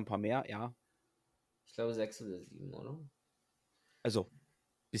immer mal wieder ein paar mehr, ja. Ich glaube 6 oder 7, oder? Also,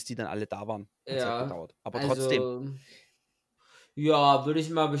 bis die dann alle da waren, hat es halt Ja, gedauert. Aber trotzdem, also, ja, würde ich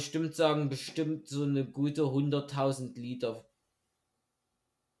mal bestimmt sagen, bestimmt so eine gute 100.000 Liter.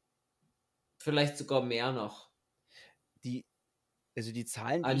 Vielleicht sogar mehr noch die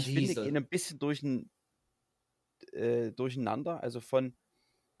Zahlen, die an ich finde, gehen Diesel. ein bisschen durcheinander. Also von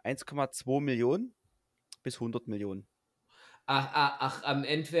 1,2 Millionen bis 100 Millionen. Ach, am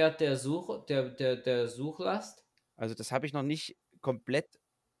Endwert der Suchlast? Also das habe ich noch nicht komplett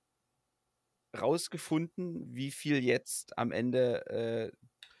rausgefunden, wie viel jetzt am Ende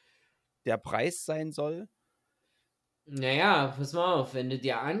der Preis sein soll. Naja, pass mal auf, wenn du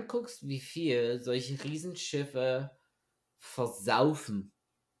dir anguckst, wie viel solche Riesenschiffe versaufen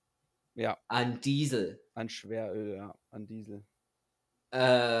Ja, an Diesel. an Schweröl, ja, an Diesel.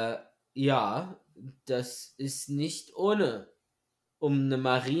 Ja, das ist nicht ohne, um eine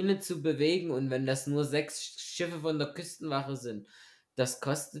Marine zu bewegen. Und wenn das nur 6 Schiffe von der Küstenwache sind, das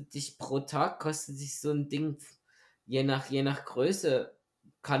kostet dich pro Tag, kostet sich so ein Ding, je nach Größe,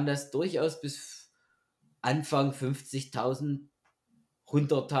 kann das durchaus bis Anfang 50.000,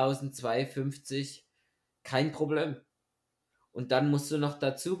 100.000, 250, kein Problem. Und dann musst du noch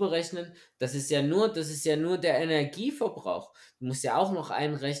dazu berechnen, das ist ja nur der Energieverbrauch. Du musst ja auch noch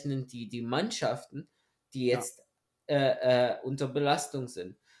einrechnen, die Mannschaften, die Ja, jetzt unter Belastung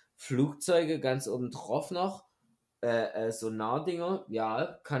sind. Flugzeuge ganz oben drauf noch, Sonardinger,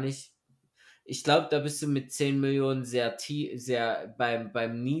 ja, kann ich Ich glaube, da bist du mit 10 Millionen sehr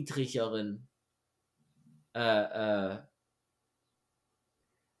beim niedrigeren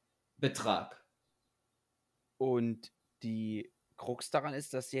Betrag. Und die Krux daran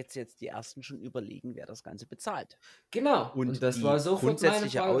ist, dass jetzt die Ersten schon überlegen, wer das Ganze bezahlt. Genau, und Und das war die sofort meine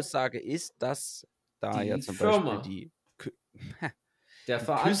grundsätzliche Frage. Aussage ist, dass da ja Die zum Beispiel Firma, die der Küsten,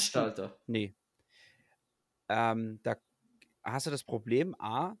 Veranstalter. da hast du das Problem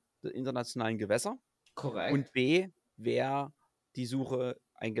A, der internationalen Gewässer Korrekt. und B, wer die Suche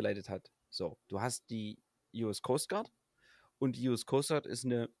eingeleitet hat. So, du hast die US Coast Guard und die US Coast Guard ist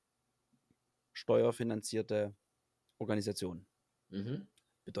eine steuerfinanzierte Organisation. Mhm.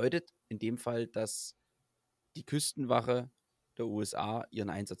 Bedeutet in dem Fall, dass die Küstenwache der USA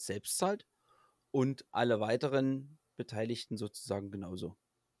ihren Einsatz selbst zahlt und alle weiteren Beteiligten sozusagen genauso.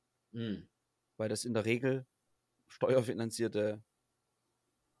 Mhm. Weil das in der Regel steuerfinanzierte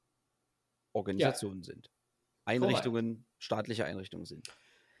Ja, Organisationen sind. korrekt. Einrichtungen, staatliche Einrichtungen sind.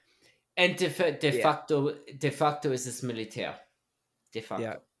 De facto ist es Militär. De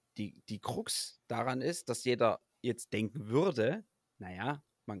facto. Die Krux daran ist, dass jeder jetzt denken würde, naja,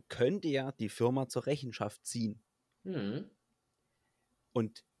 man könnte ja die Firma zur Rechenschaft ziehen. Mhm.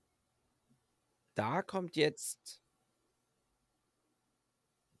 Und da kommt jetzt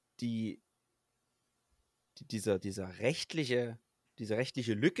diese rechtliche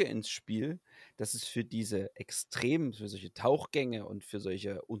Lücke ins Spiel, dass es für für solche Tauchgänge und für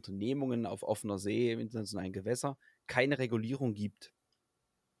solche Unternehmungen auf offener See im internationalen Gewässer keine Regulierung gibt.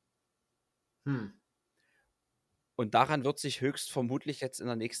 Hm. Und daran wird sich höchst vermutlich jetzt in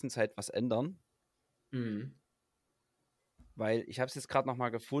der nächsten Zeit was ändern. Mhm. Weil ich habe es jetzt gerade noch mal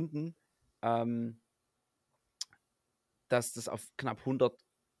gefunden, dass das auf knapp 100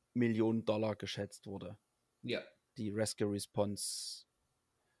 Millionen Dollar geschätzt wurde. Ja. Die Rescue Response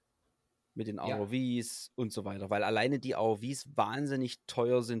mit den Ja. ROVs und so weiter. Weil alleine die ROVs wahnsinnig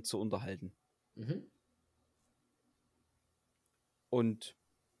teuer sind zu unterhalten. Mhm. Und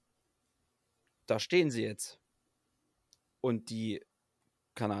da stehen sie jetzt. Und die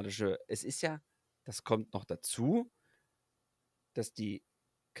das kommt noch dazu, dass die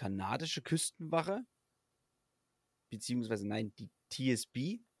kanadische Küstenwache, beziehungsweise nein, die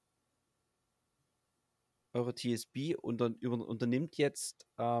TSB, eure TSB unternimmt jetzt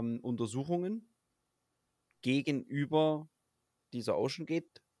Untersuchungen gegenüber dieser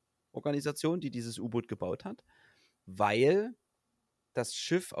OceanGate-Organisation, die dieses U-Boot gebaut hat, weil das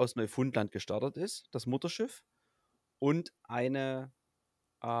Schiff aus Neufundland gestartet ist, das Mutterschiff, und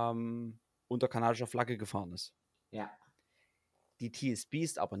unter kanadischer Flagge gefahren ist. Ja. Die TSB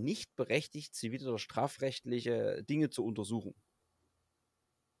ist aber nicht berechtigt, zivil- oder strafrechtliche Dinge zu untersuchen,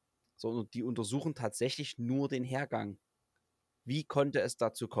 sondern die untersuchen tatsächlich nur den Hergang. Wie konnte es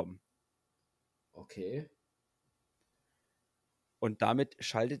dazu kommen? Okay. Und damit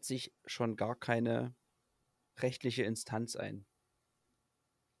schaltet sich schon gar keine rechtliche Instanz ein.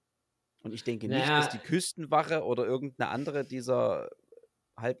 Und ich denke nicht, dass Naja, die Küstenwache oder irgendeine andere dieser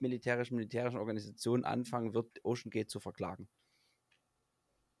militärischen Organisationen anfangen wird, OceanGate zu verklagen.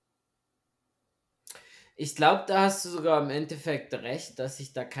 ich glaube, da hast du sogar im Endeffekt recht, dass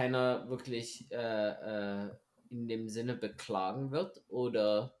sich da keiner wirklich in dem Sinne beklagen wird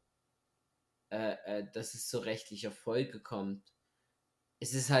oder dass es zu rechtlicher Folge kommt.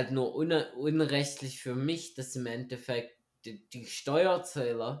 Es ist halt nur unrechtlich für mich, dass im Endeffekt die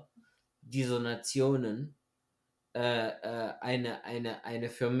Steuerzahler dieser Nationen eine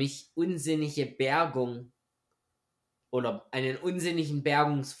für mich unsinnige Bergung oder einen unsinnigen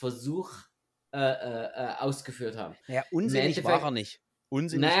Bergungsversuch ausgeführt haben. Naja, Im unsinnig war er Endeffekt, nicht.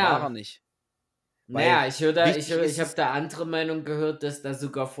 Unsinnig war er naja, nicht. Weil ich wichtig ist habe es, da andere Meinung gehört, dass da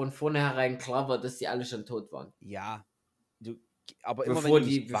sogar von vornherein klar war, dass die alle schon tot waren. ja, du, aber immer wenn du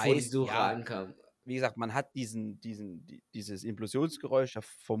nicht Bevor die weißt, Suche ja, ankam. wie gesagt, man hat dieses Implosionsgeräusch ja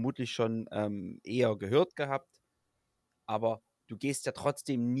vermutlich schon eher gehört gehabt, aber du gehst ja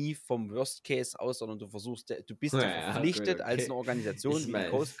trotzdem nie vom Worst Case aus, sondern du bist ja Ja, gut, verpflichtet als eine okay. Organisation Ich wie die meine,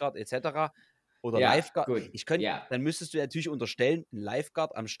 Coast Guard etc. oder ja, Lifeguard. gut, ja. Dann müsstest du natürlich unterstellen, ein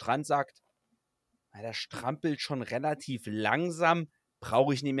Lifeguard am Strand sagt, na, der strampelt schon relativ langsam,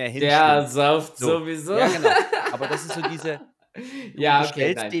 brauche ich nicht mehr Der hinstimmen. sauft So, sowieso. ja, genau. Aber das ist du Ja, okay,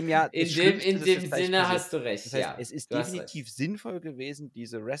 unterstellst nein. dem ja das Schlimmste, In das dem jetzt gleich Sinne passiert. hast du Das recht, heißt, ja. es ist Du hast recht. definitiv sinnvoll gewesen,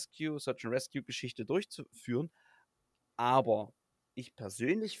 diese Search and Rescue Geschichte durchzuführen, aber ich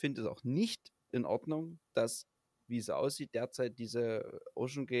persönlich finde es auch nicht in Ordnung, dass, wie es aussieht, derzeit diese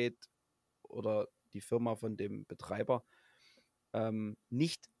OceanGate oder die Firma von dem Betreiber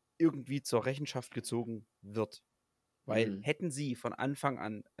nicht irgendwie zur Rechenschaft gezogen wird. Weil hätten sie von Anfang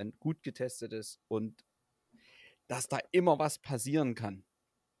an ein gut getestetes und dass da immer was passieren kann,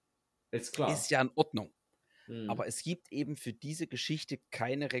 ist klar. Ist ja in Ordnung. Aber es gibt eben für diese Geschichte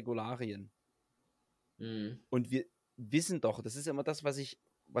keine Regularien. Und wir wissen doch, das ist immer das,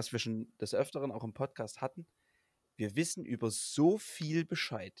 was wir schon des Öfteren auch im Podcast hatten, wir wissen über so viel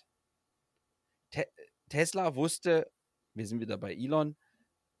Bescheid. Tesla wusste, wir sind wieder bei Elon,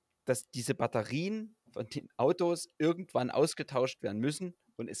 dass diese Batterien von den Autos irgendwann ausgetauscht werden müssen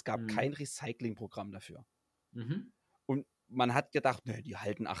und es gab kein Recyclingprogramm dafür. Und man hat gedacht, die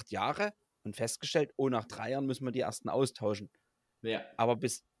halten 8 Jahre und festgestellt, nach 3 Jahren müssen wir die ersten austauschen. Ja. Aber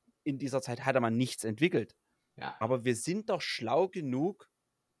bis in dieser Zeit hatte man nichts entwickelt. Ja. Aber wir sind doch schlau genug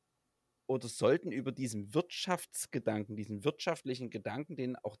oder sollten über diesen Wirtschaftsgedanken, diesen wirtschaftlichen Gedanken,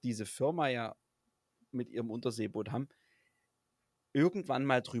 den auch diese Firma ja mit ihrem Unterseeboot haben, irgendwann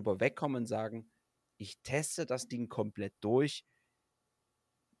mal drüber wegkommen und sagen, ich teste das Ding komplett durch.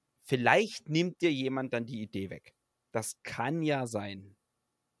 Vielleicht nimmt dir jemand dann die Idee weg. Das kann ja sein.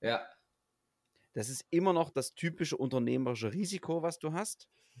 Ja. Das ist immer noch das typische unternehmerische Risiko, was du hast,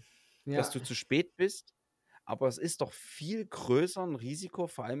 dass du zu spät bist. Aber es ist doch viel größer ein Risiko,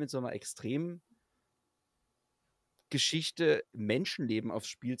 vor allem in so einer extremen Geschichte, Menschenleben aufs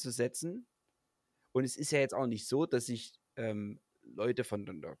Spiel zu setzen. Und es ist ja jetzt auch nicht so, dass sich Leute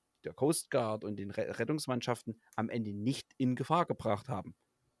von der Coast Guard und den Rettungsmannschaften am Ende nicht in Gefahr gebracht haben.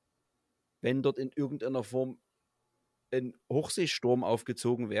 Wenn dort in irgendeiner Form ein Hochseesturm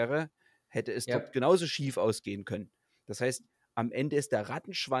aufgezogen wäre, hätte es dort genauso schief ausgehen können. Das heißt, am Ende ist der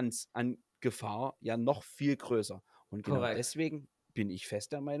Rattenschwanz an Gefahr ja noch viel größer. Und genau deswegen bin ich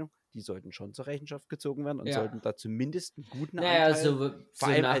fest der Meinung, die sollten schon zur Rechenschaft gezogen werden und sollten da zumindest einen guten Anteil, vor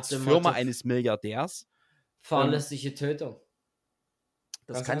allem als Firma eines Milliardärs. Fahrlässige Tötung.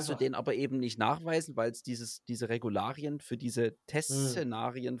 Das kannst du denen aber eben nicht nachweisen, weil es diese Regularien für diese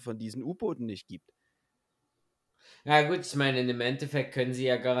Testszenarien von diesen U-Booten nicht gibt. Ja gut, ich meine, im Endeffekt können sie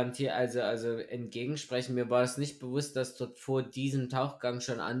ja garantiert, also entgegensprechen. Mir war es nicht bewusst, dass dort vor diesem Tauchgang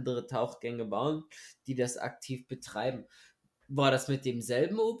schon andere Tauchgänge waren, die das aktiv betreiben. War das mit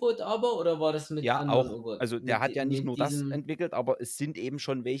demselben U-Boot aber oder war das mit anderen U-Booten? Also der hat ja nicht nur das entwickelt, aber es sind eben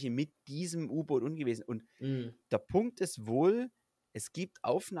schon welche mit diesem U-Boot gewesen. Und der Punkt ist wohl, es gibt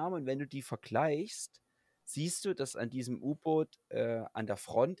Aufnahmen, wenn du die vergleichst, siehst du, dass an diesem U-Boot an der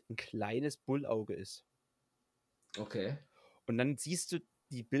Front ein kleines Bullauge ist. Okay. Und dann siehst du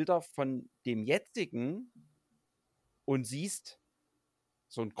die Bilder von dem jetzigen und siehst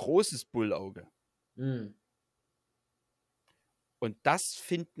so ein großes Bullauge. Und das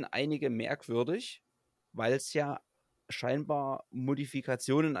finden einige merkwürdig, weil es ja scheinbar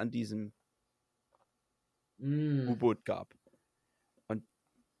Modifikationen an diesem U-Boot gab. Und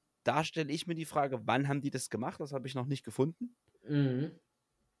da stelle ich mir die Frage, wann haben die das gemacht? Das habe ich noch nicht gefunden.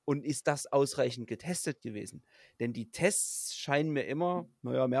 Und ist das ausreichend getestet gewesen? Denn die Tests scheinen mir immer,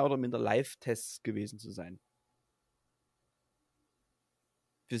 mehr oder minder Live-Tests gewesen zu sein.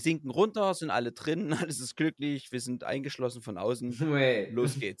 Wir sinken runter, sind alle drin, alles ist glücklich, wir sind eingeschlossen von außen.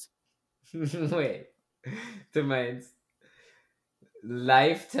 Los geht's. Du meinst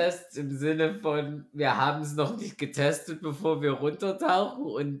Live-Tests im Sinne von, wir haben es noch nicht getestet, bevor wir runtertauchen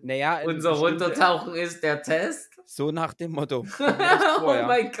und unser Runtertauchen ist der Test? So nach dem Motto. Oh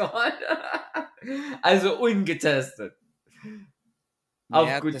mein Gott. Also ungetestet.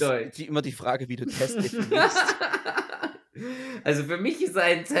 Auf gut Deutsch. Ist immer die Frage, wie du Test definierst. Also für mich ist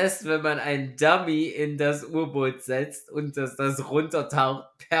ein Test, wenn man ein Dummy in das U-Boot setzt und das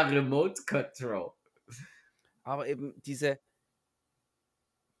runtertaucht per Remote Control. Aber eben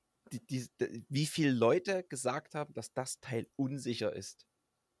wie viele Leute gesagt haben, dass das Teil unsicher ist.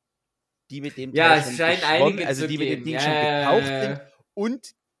 Die mit dem Teil schon geschwommen, also die mit dem Ding schon getaucht sind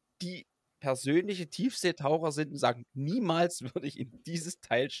und die persönliche Tiefseetaucher sind und sagen, niemals würde ich in dieses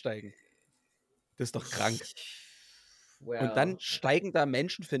Teil steigen. Das ist doch krank. Und dann steigen da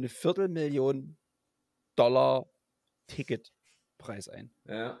Menschen für eine $250.000 Ticketpreis ein.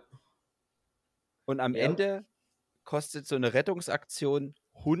 Ja. Und am Ende kostet so eine Rettungsaktion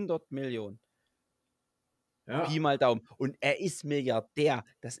 100 Millionen. Pi mal Daumen. Und er ist Milliardär.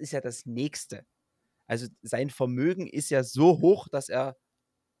 Das ist ja das Nächste. Also sein Vermögen ist ja so hoch, dass er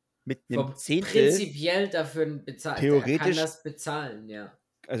mit einem Zehntel prinzipiell dafür bezahlt. Theoretisch, er kann das bezahlen, ja.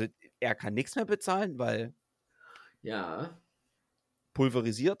 Also er kann nichts mehr bezahlen, weil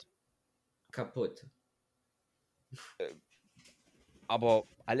pulverisiert. Kaputt. Aber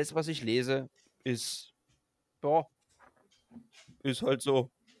alles, was ich lese, ist halt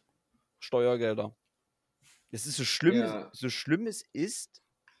so Steuergelder. Es ist so schlimm, so schlimm es ist,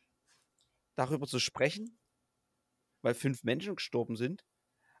 darüber zu sprechen. weil 5 Menschen gestorben sind.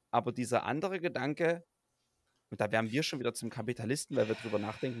 Aber dieser andere Gedanke, und da wären wir schon wieder zum Kapitalisten, weil wir drüber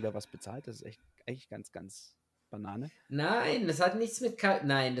nachdenken, wer was bezahlt, das ist echt eigentlich ganz, ganz Banane. Nein, das hat nichts mit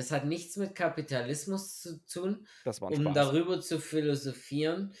Kapitalismus zu tun, Das war ein um Spaß. darüber zu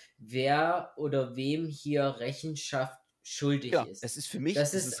philosophieren, wer oder wem hier Rechenschaft schuldig Ja, ist. es ist für mich,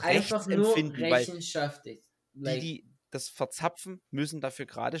 Das es ist ist einfach nur Rechtsempfinden, weil Rechenschaft. die das verzapfen, müssen dafür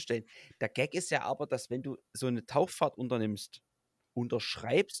gerade stellen. Der Gag ist ja aber, dass wenn du so eine Tauchfahrt unternimmst,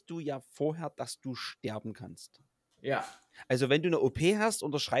 unterschreibst du ja vorher, dass du sterben kannst. Ja. Also wenn du eine OP hast,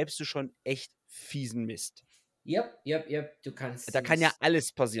 unterschreibst du schon echt fiesen Mist. Yep, du kannst Da kann ja nicht.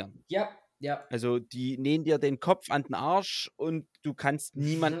 alles passieren. Ja. Also die nähen dir den Kopf an den Arsch und du kannst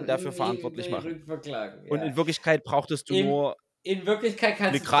niemanden dafür verantwortlich Nie machen. rückverklagen, Und in ja. Wirklichkeit brauchtest du nur In Wirklichkeit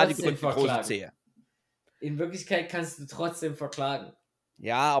eine kannst du gerade trotzdem gerückte große verklagen. Zehe. In Wirklichkeit kannst du trotzdem verklagen.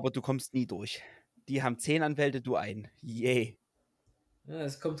 Ja, aber du kommst nie durch. Die haben 10 Anwälte, du einen. Yay. Ja,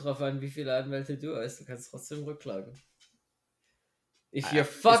 es kommt drauf an, wie viele Anwälte du hast. Du kannst trotzdem rückklagen. If your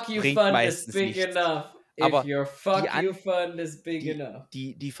fuck you bringt fund is meistens big nichts. enough. Aber If your fuck you fund is big enough.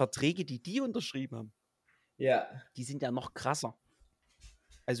 Die Verträge, die unterschrieben haben, Ja. die sind ja noch krasser.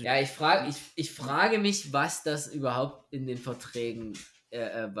 Also Ja, ich frage mich, was das überhaupt in den Verträgen,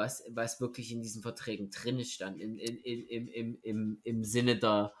 was wirklich in diesen Verträgen drin stand, im Sinne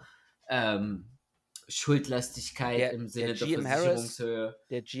der Schuldlastigkeit, im Sinne der Versicherungshöhe.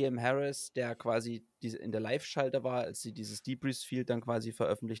 Der GM Harris, der quasi in der Live-Schalte war, als sie dieses Debris-Field dann quasi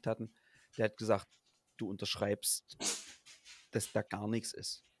veröffentlicht hatten, der hat gesagt, du unterschreibst, dass da gar nichts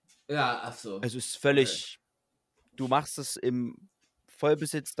ist. Ja, ach so. Also es ist völlig, du machst es im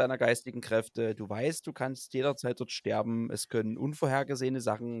Vollbesitz deiner geistigen Kräfte, du weißt, du kannst jederzeit dort sterben, es können unvorhergesehene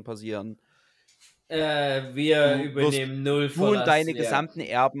Sachen passieren. Wir übernehmen null Du und deine ja, gesamten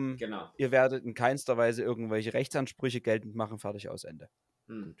Erben, genau. Ihr werdet in keinster Weise irgendwelche Rechtsansprüche geltend machen, fertig aus Ende.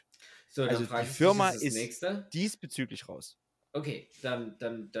 Gut. So, also die Firma ist diesbezüglich raus. Okay, dann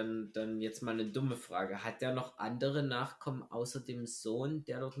jetzt mal eine dumme Frage. Hat der noch andere Nachkommen außer dem Sohn,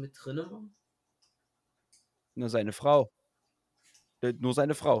 der dort mit drin war? Nur seine Frau. Nur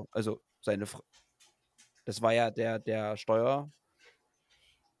seine Frau. Also seine Frau. Das war ja der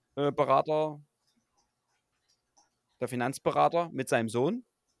Steuerberater, der Finanzberater mit seinem Sohn.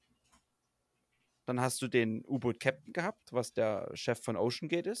 Dann hast du den U-Boot-Captain gehabt, was der Chef von Ocean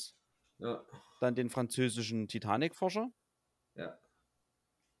Gate ist. Ja. Dann den französischen Titanic-Forscher. Ja.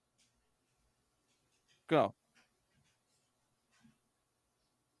 Genau.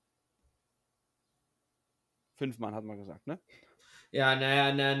 Fünf Mann hat man gesagt, ne? Ja,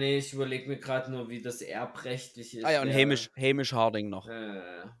 nee, ich überlege mir gerade nur, wie das erbrechtlich ist. Ah ja, und Hamish Harding noch.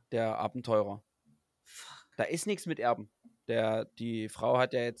 Der Abenteurer. Fuck. Da ist nichts mit Erben. Die Frau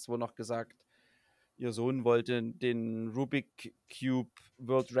hat ja jetzt wohl noch gesagt, ihr Sohn wollte den Rubik Cube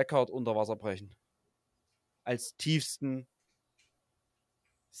World Record unter Wasser brechen. Als tiefsten.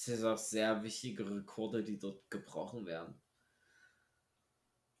 Es sind auch sehr wichtige Rekorde, die dort gebrochen werden.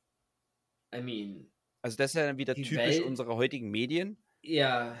 I mean. Also das ist ja dann wieder typisch unserer heutigen Medien.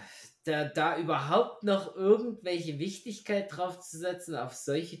 Ja, da überhaupt noch irgendwelche Wichtigkeit drauf zu setzen auf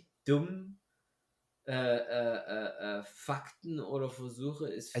solche dummen Fakten oder Versuche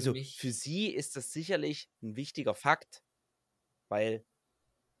ist für mich... Also für sie ist das sicherlich ein wichtiger Fakt, weil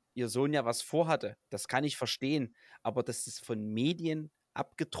ihr Sohn ja was vorhatte. Das kann ich verstehen. Aber dass es von Medien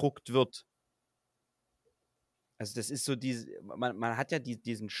abgedruckt wird. Also das ist so man hat ja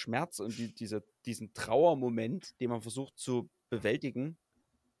diesen Schmerz und diesen Trauermoment, den man versucht zu bewältigen.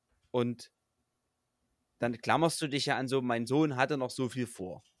 Und dann klammerst du dich ja an so, mein Sohn hatte noch so viel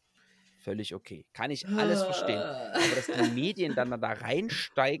vor. Völlig okay. Kann ich alles verstehen. Aber dass die Medien dann da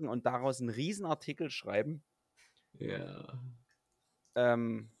reinsteigen und daraus einen Riesenartikel schreiben. Ja.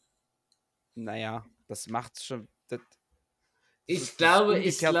 Naja, das macht schon. Ich glaube,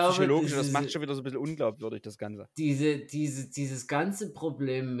 psychologisch, das macht schon wieder so ein bisschen unglaubwürdig, das Ganze. Dieses ganze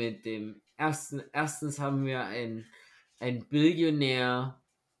Problem mit dem erstens haben wir ein Billionär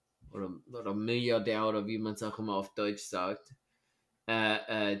oder Milliardär oder wie man es auch immer auf Deutsch sagt,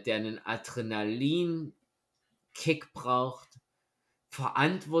 der einen Adrenalin-Kick braucht,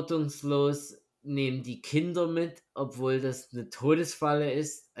 verantwortungslos nehmen die Kinder mit, obwohl das eine Todesfalle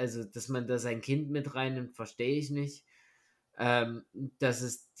ist. Also, dass man da sein Kind mit reinnimmt, verstehe ich nicht. Dass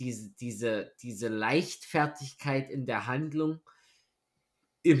es diese Leichtfertigkeit in der Handlung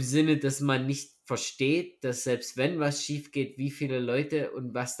im Sinne, dass man nicht versteht, dass selbst wenn was schief geht, wie viele Leute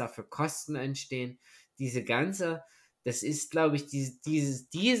und was da für Kosten entstehen, das ist, glaube ich,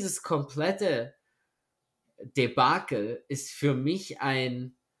 dieses komplette Debakel ist für mich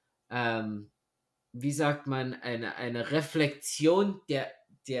ein wie sagt man, eine Reflexion der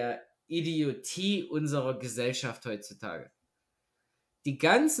Idiotie unserer Gesellschaft heutzutage. Die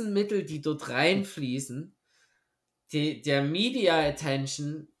ganzen Mittel, die dort reinfließen, der Media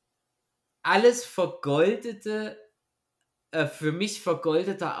Attention, alles vergoldete, für mich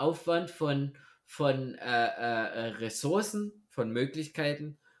vergoldeter Aufwand von Ressourcen, von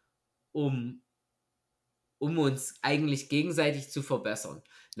Möglichkeiten, um uns eigentlich gegenseitig zu verbessern.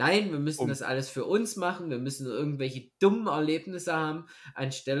 Nein, wir müssen Um das alles für uns machen, wir müssen irgendwelche dummen Erlebnisse haben,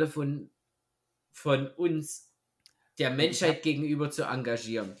 anstelle von uns der und ich habe Menschheit gegenüber zu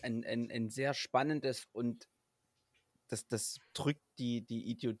engagieren. ein sehr spannendes und das drückt die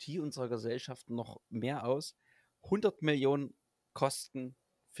Idiotie unserer Gesellschaft noch mehr aus. 100 Millionen Kosten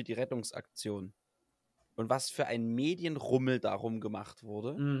für die Rettungsaktion. Und was für ein Medienrummel darum gemacht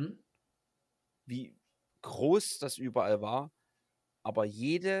wurde, Mhm. wie groß das überall war, aber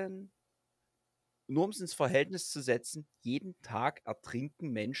nur um es ins Verhältnis zu setzen, jeden Tag ertrinken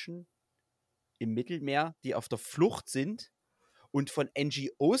Menschen im Mittelmeer, die auf der Flucht sind und von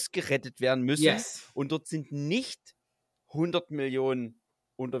NGOs gerettet werden müssen. Yes. Und dort sind nicht 100 Millionen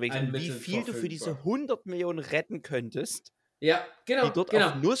unterwegs. An Und wie Mitteln viel du für diese verfügbar. 100 Millionen retten könntest, Ja, die genau, dort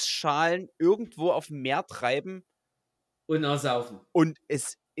auf genau. Nussschalen irgendwo auf dem Meer treiben, Und ersaufen. und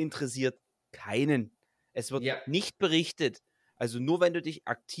es interessiert keinen. Es wird Ja. nicht berichtet. Also nur wenn du dich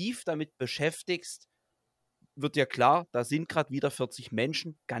aktiv damit beschäftigst, wird dir klar, da sind gerade wieder 40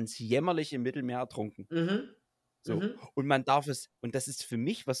 Menschen ganz jämmerlich im Mittelmeer ertrunken. Mhm. So. Mhm. Und man darf es, und das ist für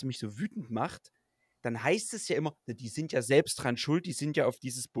mich, was mich so wütend macht, dann heißt es ja immer, die sind ja selbst dran schuld, die sind ja auf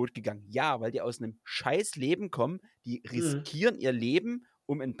dieses Boot gegangen. Ja, weil die aus einem scheiß Leben kommen, die Mhm. riskieren ihr Leben,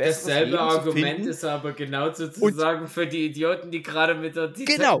 um ein besseres Dasselbe Leben zu Argument finden. ist aber genau Und sozusagen für die Idioten, die gerade mit dem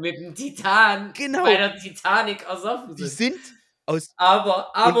genau, Titan bei der Titanic ersoffen die sind. sind aus,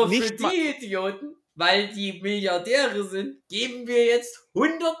 und Aber für nicht mal, die Idioten, weil die Milliardäre sind, geben wir jetzt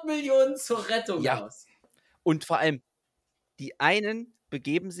 100 Millionen zur Rettung ja, aus. und vor allem, die einen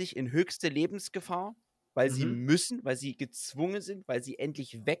begeben sich in höchste Lebensgefahr, weil sie Mhm. müssen, weil sie gezwungen sind, weil sie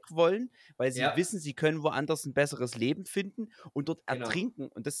endlich weg wollen, weil sie Ja, wissen, sie können woanders ein besseres Leben finden und dort genau. ertrinken.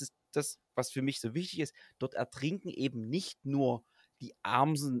 Und das ist das, was für mich so wichtig ist. Dort ertrinken eben nicht nur die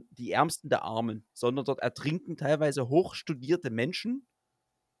Ärmsten der Armen, sondern dort ertrinken teilweise hochstudierte Menschen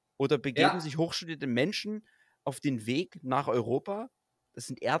oder begeben Ja. sich hochstudierte Menschen auf den Weg nach Europa. Das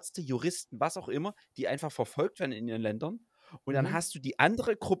sind Ärzte, Juristen, was auch immer, die einfach verfolgt werden in ihren Ländern. Und dann Mhm. hast du die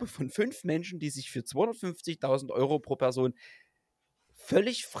andere Gruppe von 5 Menschen, die sich für 250.000 Euro pro Person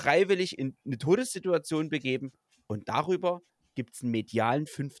völlig freiwillig in eine Todessituation begeben. Und darüber gibt es einen medialen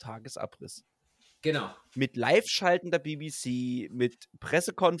 5-Tages-Abriss. Genau. Mit Live-Schalten der BBC, mit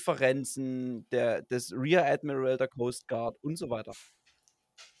Pressekonferenzen des Rear Admiral der Coast Guard und so weiter.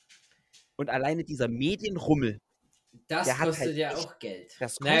 Und alleine dieser Medienrummel, Das der hat halt kostet ja echt, auch Geld.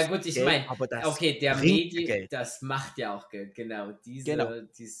 das Naja, kostet gut, ich Geld, meine, aber das okay, der bringt dir Medien, Geld. das macht ja auch Geld, genau. Genau.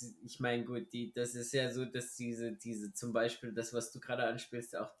 Ich meine, gut, das ist ja so, dass diese zum Beispiel, das, was du gerade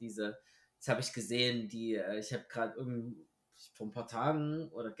anspielst, auch das habe ich gesehen, ich habe gerade vor ein paar Tagen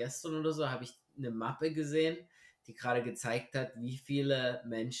oder gestern oder so, habe ich eine Mappe gesehen, die gerade gezeigt hat, wie viele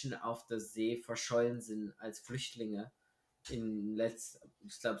Menschen auf der See verschollen sind als Flüchtlinge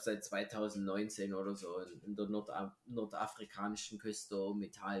ich glaube seit 2019 oder so in der nordafrikanischen Küste um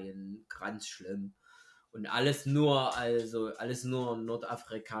Italien, ganz schlimm. Und alles nur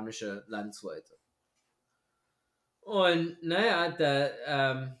nordafrikanische Landsleute. Und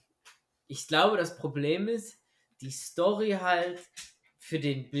naja, ich glaube, das Problem ist, die Story halt für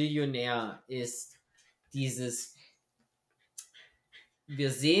den Billionär ist dieses,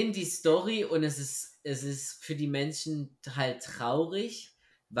 wir sehen die Story und es ist für die Menschen halt traurig,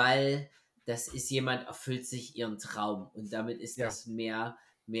 weil das ist jemand erfüllt sich ihren Traum und damit ist Ja. das mehr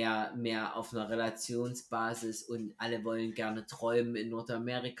auf einer Relationsbasis und alle wollen gerne träumen in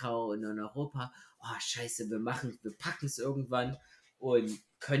Nordamerika und in Europa. Oh, scheiße, wir packen es irgendwann und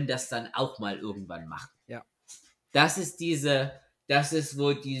können das dann auch mal irgendwann machen. Ja. Das ist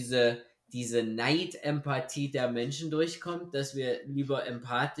wo diese Neidempathie der Menschen durchkommt, dass wir lieber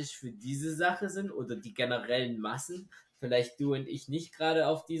empathisch für diese Sache sind oder die generellen Massen. Vielleicht du und ich nicht gerade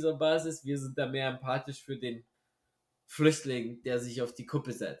auf dieser Basis. Wir sind da mehr empathisch für den Flüchtling, der sich auf die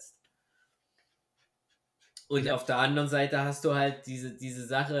Kuppe setzt. Und Ja. auf der anderen Seite hast du halt diese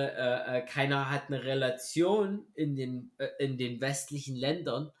Sache, keiner hat eine Relation in in den westlichen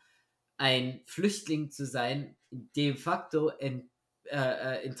Ländern, ein Flüchtling zu sein, de facto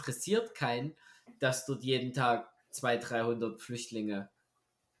interessiert keinen, dass dort jeden Tag 200, 300 Flüchtlinge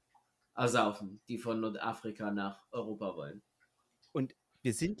ersaufen, die von Nordafrika nach Europa wollen. Und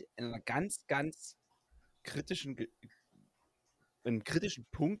wir sind in einer ganz, ganz kritischen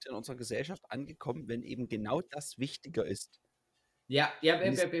Punkt in unserer Gesellschaft angekommen, wenn eben genau das wichtiger ist. Ja.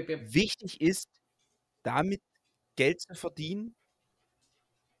 Wenn es wichtig ist, damit Geld zu verdienen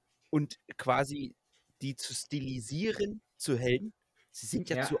und quasi die zu stilisieren zu Helden. Sie sind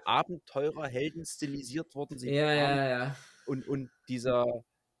ja zu Abenteurerhelden stilisiert worden. Sie waren Ja. und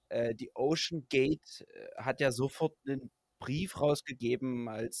die Ocean Gate hat ja sofort einen Brief rausgegeben,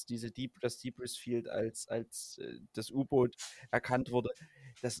 als das Debris Field als das U-Boot erkannt wurde,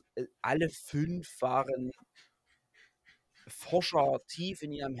 dass alle 5 waren Forscher tief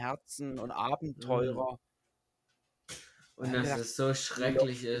in ihrem Herzen und Abenteurer. Und dass es so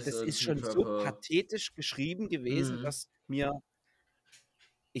schrecklich ist Das und ist schon so pipapo. pathetisch geschrieben gewesen, dass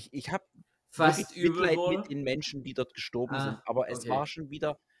ich habe wirklich Fast übel Mitleid mit wurde. den Menschen, die dort gestorben sind. Aber es war schon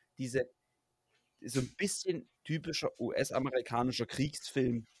wieder so ein bisschen typischer US-amerikanischer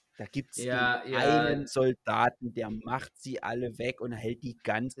Kriegsfilm. Da gibt es den einen Soldaten, der macht sie alle weg und hält die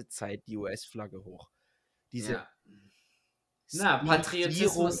ganze Zeit die US-Flagge hoch. Diese Stilisierung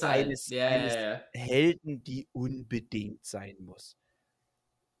Patriotismus halt. eines Helden, die unbedingt sein muss.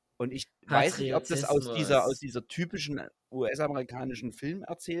 Und ich weiß nicht, ob das aus dieser typischen US-amerikanischen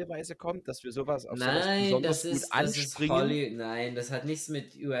Filmerzählweise kommt, dass wir auf sowas besonders gut anspringen. Nein, das hat nichts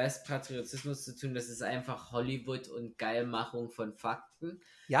mit US-Patriotismus zu tun. Das ist einfach Hollywood und Geilmachung von Fakten,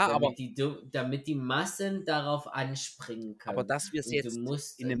 Ja, aber damit die Massen darauf anspringen können. Aber dass wir es jetzt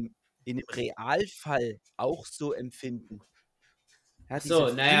in einem Realfall auch so empfinden. Ja,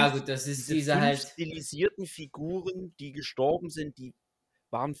 das ist diese 5 stilisierten Figuren, die gestorben sind, die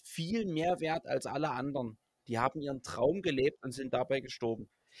waren viel mehr wert als alle anderen. Die haben ihren Traum gelebt und sind dabei gestorben.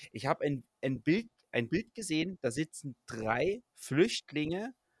 Ich habe ein Bild gesehen, da sitzen 3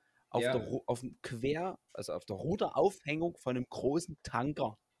 Flüchtlinge auf der Ruderaufhängung von einem großen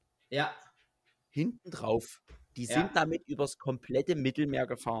Tanker. Ja. Hinten drauf. Die sind damit übers komplette Mittelmeer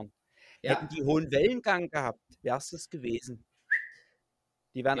gefahren. Hätten die hohen Wellengang gehabt, wäre es das gewesen.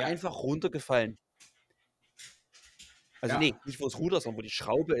 Die wären einfach runtergefallen. Also nee, nicht wo das Ruder, sondern wo die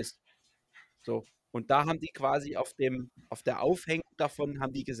Schraube ist. So. Und da haben die quasi auf der Aufhängung davon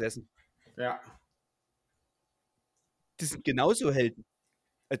haben die gesessen. Ja. Das sind genauso Helden.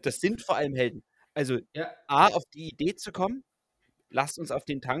 Das sind vor allem Helden. Also auf die Idee zu kommen, lasst uns auf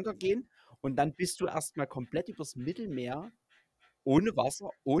den Tanker gehen und dann bist du erstmal komplett übers Mittelmeer, ohne Wasser,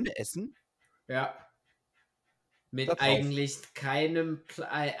 ohne Essen. Ja. Mit eigentlich keinem,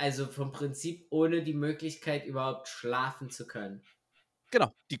 also vom Prinzip ohne die Möglichkeit überhaupt schlafen zu können.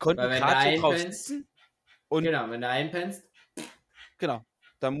 Genau, die konnten gerade so drauf sitzen. Und wenn du einpennst. Genau,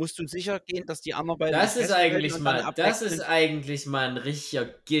 da musst du sicher gehen, dass die anderen beiden Das ist eigentlich mal ein richtiger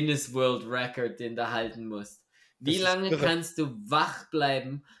Guinness World Record, den du halten musst. Wie lange kannst du wach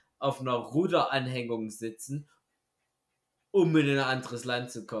bleiben, auf einer Ruderanhängung sitzen, um in ein anderes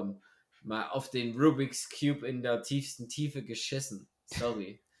Land zu kommen? Mal auf den Rubik's Cube in der tiefsten Tiefe geschissen.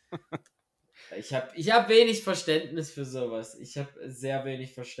 Sorry. Ich hab wenig Verständnis für sowas. Ich habe sehr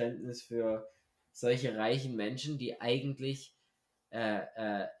wenig Verständnis für solche reichen Menschen, die eigentlich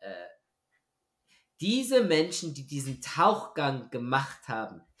diese Menschen, die diesen Tauchgang gemacht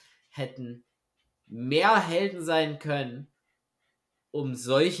haben, hätten mehr Helden sein können, um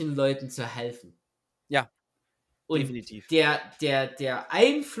solchen Leuten zu helfen. Ja, und definitiv. Der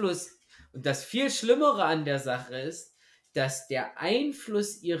Einfluss, und das viel Schlimmere an der Sache ist, dass der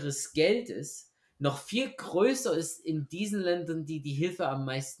Einfluss ihres Geldes noch viel größer ist in diesen Ländern, die die Hilfe am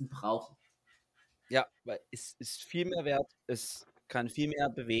meisten brauchen. Ja, weil es ist viel mehr wert, es kann viel mehr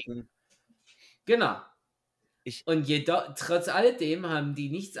bewegen. Genau. Und trotz alledem haben die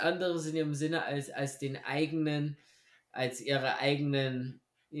nichts anderes in ihrem Sinne als ihre eigenen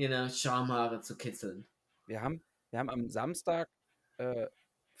Schamhaare zu kitzeln. Wir haben am Samstag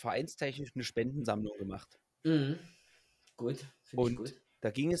vereinstechnisch eine Spendensammlung gemacht. Mhm. Gut, finde ich gut.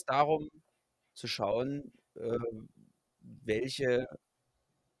 Da ging es darum, zu schauen, um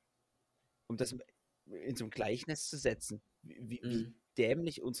das in so ein Gleichnis zu setzen, wie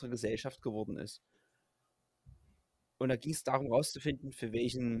dämlich unsere Gesellschaft geworden ist. Und da ging es darum, herauszufinden,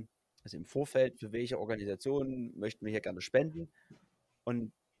 also im Vorfeld, für welche Organisation möchten wir hier gerne spenden.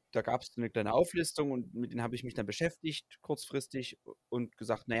 Und da gab es eine kleine Auflistung und mit denen habe ich mich dann beschäftigt, kurzfristig, und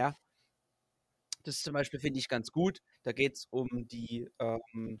gesagt, naja, das zum Beispiel finde ich ganz gut. Da geht es um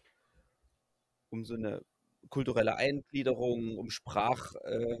so eine kulturelle Eingliederung, um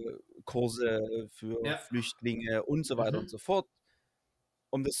Sprachkurse für Flüchtlinge und so weiter und so fort,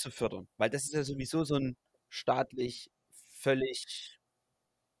 um das zu fördern. Weil das ist ja sowieso so ein staatlich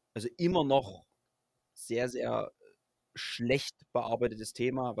also immer noch sehr, sehr schlecht bearbeitetes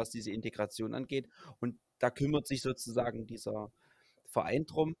Thema, was diese Integration angeht. Und da kümmert sich sozusagen dieser Verein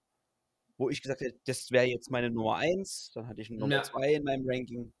drum, wo ich gesagt hätte, das wäre jetzt meine Nummer 1, dann hatte ich eine Nummer 2 in meinem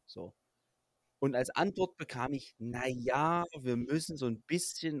Ranking, so. Und als Antwort bekam ich, naja, wir müssen so ein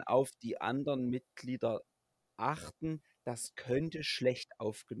bisschen auf die anderen Mitglieder achten, das könnte schlecht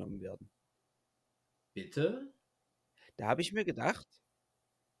aufgenommen werden. Bitte? Da habe ich mir gedacht,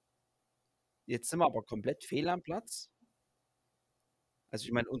 jetzt sind wir aber komplett fehl am Platz. Also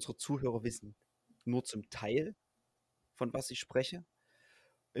ich meine, unsere Zuhörer wissen nur zum Teil, von was ich spreche,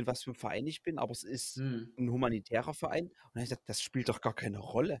 in was für einem Verein ich bin, aber es ist ein humanitärer Verein. Und dann habe ich gesagt, das spielt doch gar keine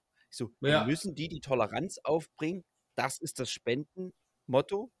Rolle. Ich so, wir müssen die Toleranz aufbringen. Das ist das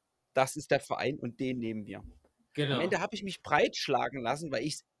Spendenmotto. Das ist der Verein und den nehmen wir. Genau. Am Ende habe ich mich breitschlagen lassen, weil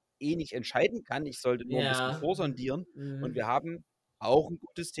ich es nicht entscheiden kann. Ich sollte nur ein bisschen vorsondieren. Und wir haben auch ein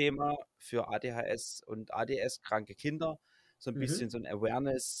gutes Thema für ADHS und ADS-kranke Kinder. So ein bisschen so ein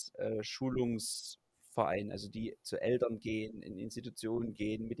Awareness-Schulungsverein, also die zu Eltern gehen, in Institutionen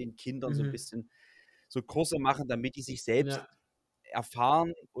gehen, mit den Kindern so ein bisschen so Kurse machen, damit die sich selbst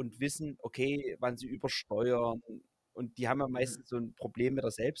erfahren und wissen, okay, wann sie übersteuern. Und die haben ja meistens so ein Problem mit der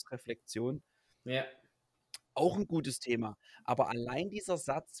Selbstreflexion. Ja. Auch ein gutes Thema. Aber allein dieser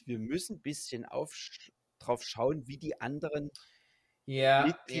Satz, wir müssen ein bisschen drauf schauen, wie die anderen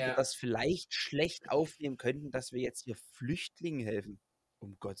Mitglieder das vielleicht schlecht aufnehmen könnten, dass wir jetzt hier Flüchtlingen helfen.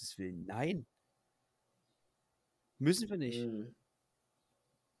 Um Gottes Willen, nein. Müssen wir nicht.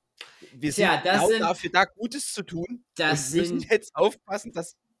 Wir sind dafür da, Gutes zu tun und müssen jetzt aufpassen,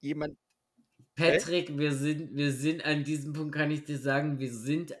 dass jemand... Patrick, wir sind an diesem Punkt, kann ich dir sagen, wir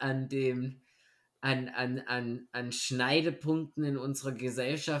sind an Schneidepunkten in unserer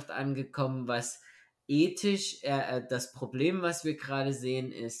Gesellschaft angekommen, was ethisch, das Problem, was wir gerade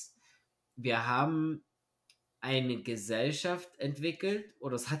sehen, ist, wir haben eine Gesellschaft entwickelt,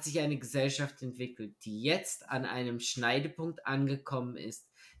 oder es hat sich eine Gesellschaft entwickelt, die jetzt an einem Schneidepunkt angekommen ist,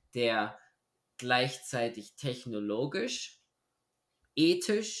 der gleichzeitig technologisch,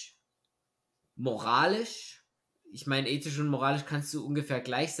 ethisch, moralisch, ich meine, ethisch und moralisch kannst du ungefähr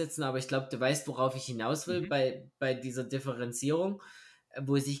gleichsetzen, aber ich glaube, du weißt, worauf ich hinaus will bei dieser Differenzierung,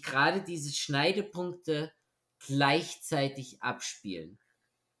 wo sich gerade diese Schneidepunkte gleichzeitig abspielen.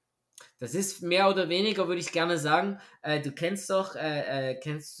 Das ist mehr oder weniger, würde ich gerne sagen, du kennst doch,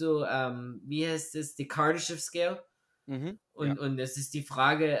 wie heißt es, die Kardashev Scale? Und es ist die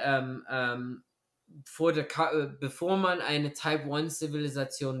Frage, bevor man eine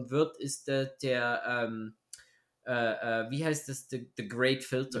Type-1-Zivilisation wird, ist wie heißt das, the Great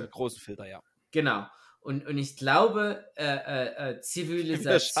Filter. Der große Filter, ja. Genau. Und ich glaube,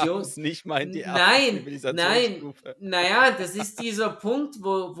 Zivilisation... Wir schaffen es nicht mal in die erste Zivilisationsstufe. Naja, das ist dieser Punkt,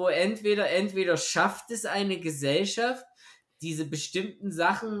 wo entweder schafft es eine Gesellschaft, diese bestimmten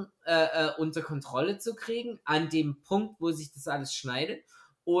Sachen unter Kontrolle zu kriegen, an dem Punkt, wo sich das alles schneidet,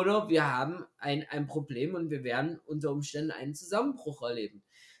 oder wir haben ein Problem und wir werden unter Umständen einen Zusammenbruch erleben.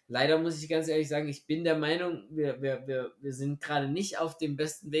 Leider muss ich ganz ehrlich sagen, ich bin der Meinung, wir sind gerade nicht auf dem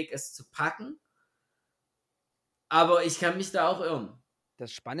besten Weg, es zu packen. Aber ich kann mich da auch irren.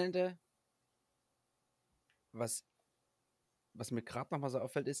 Das Spannende, was mir gerade nochmal so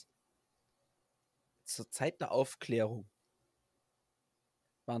auffällt, ist, zur Zeit der Aufklärung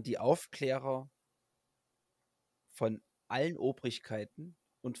waren die Aufklärer von allen Obrigkeiten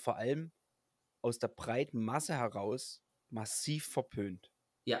und vor allem aus der breiten Masse heraus massiv verpönt.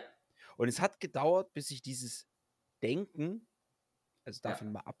 Ja. Und es hat gedauert, bis sich dieses Denken, also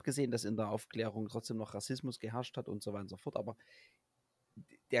davon mal abgesehen, dass in der Aufklärung trotzdem noch Rassismus geherrscht hat und so weiter und so fort, aber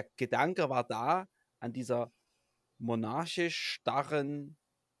der Gedanke war da, an dieser monarchisch starren,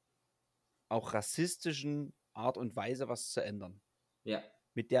 auch rassistischen Art und Weise was zu ändern. Ja.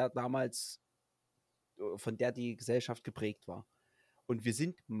 Mit der damals, von der die Gesellschaft geprägt war. Und wir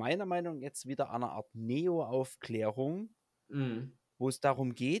sind meiner Meinung nach jetzt wieder an einer Art Neo-Aufklärung, wo es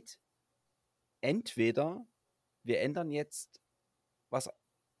darum geht, entweder wir ändern jetzt was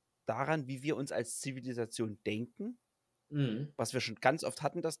daran, wie wir uns als Zivilisation denken, was wir schon ganz oft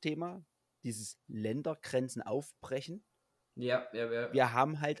hatten, das Thema, dieses Ländergrenzen aufbrechen. Ja. Wir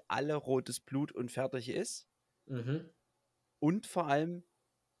haben halt alle rotes Blut und fertig ist. Und vor allem,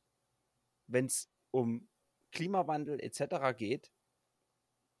 wenn es um Klimawandel etc. geht,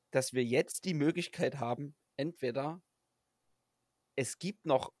 dass wir jetzt die Möglichkeit haben, entweder es gibt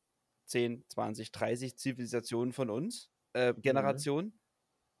noch 10, 20, 30 Zivilisationen von uns, Generationen,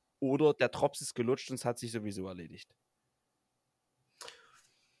 oder der Drops ist gelutscht und es hat sich sowieso erledigt.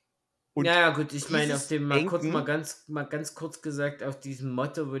 Und ja, gut, ich meine, auf dem mal ganz kurz gesagt, auf diesem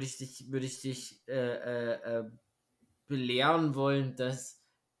Motto würde ich dich belehren wollen, dass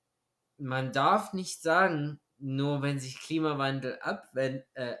man darf nicht sagen, nur wenn sich Klimawandel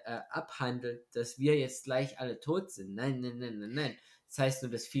abhandelt, dass wir jetzt gleich alle tot sind. Nein. Das heißt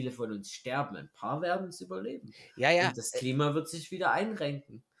nur, dass viele von uns sterben. Ein paar werden es überleben. Ja. Und das Klima wird sich wieder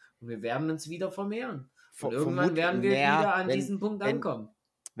einrenken. Und wir werden uns wieder vermehren. Und irgendwann Vermutlich, werden wir wieder an diesen Punkt ankommen.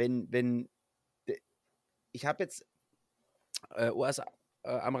 Ich habe jetzt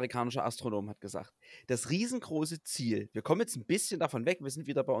US-amerikanischer Astronom hat gesagt, das riesengroße Ziel, wir kommen jetzt ein bisschen davon weg, wir sind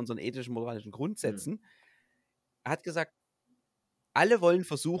wieder bei unseren ethischen, moralischen Grundsätzen. Er hat gesagt, alle wollen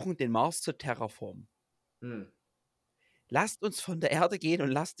versuchen, den Mars zu terraformen. Lasst uns von der Erde gehen und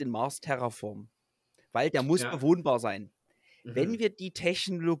lasst den Mars terraformen, weil der muss bewohnbar sein. Wenn wir die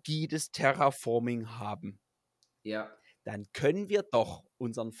Technologie des Terraforming haben, dann können wir doch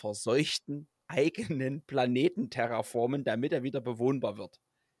unseren verseuchten eigenen Planeten terraformen, damit er wieder bewohnbar wird.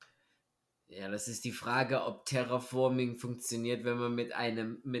 Ja, das ist die Frage, ob Terraforming funktioniert, wenn man mit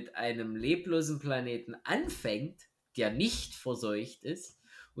einem leblosen Planeten anfängt, der nicht verseucht ist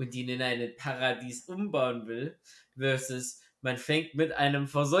und ihn in ein Paradies umbauen will, versus man fängt mit einem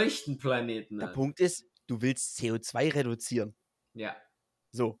verseuchten Planeten an. Der Punkt ist, du willst CO2 reduzieren. Ja.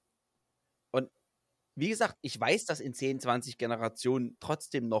 So. Und wie gesagt, ich weiß, dass in 10, 20 Generationen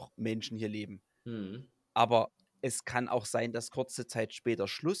trotzdem noch Menschen hier leben. Aber es kann auch sein, dass kurze Zeit später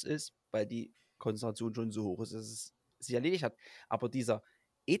Schluss ist, weil die Konzentration schon so hoch ist, dass es sich erledigt hat. Aber dieser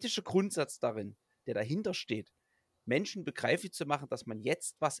ethische Grundsatz darin, der dahinter steht, Menschen begreiflich zu machen, dass man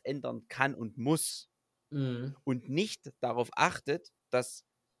jetzt was ändern kann und muss und nicht darauf achtet, dass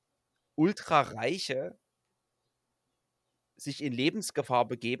Ultrareiche sich in Lebensgefahr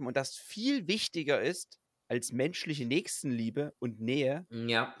begeben und das viel wichtiger ist als menschliche Nächstenliebe und Nähe.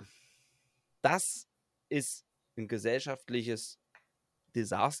 Ja. Das ist ein gesellschaftliches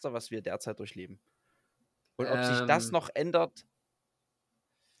Desaster, was wir derzeit durchleben. Und ob sich das noch ändert?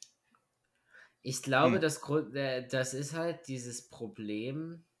 Ich glaube, das ist halt dieses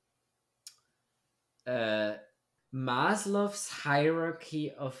Problem. Maslows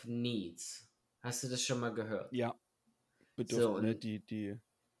Hierarchy of Needs. Hast du das schon mal gehört? Ja. Die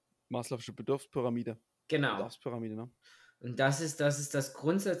Maslow'sche Bedürfspyramide. Genau. Bedarfspyramide, ne? Und das ist das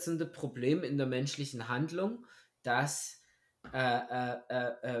grundsätzende Problem in der menschlichen Handlung, dass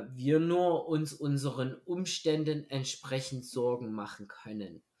wir nur uns unseren Umständen entsprechend Sorgen machen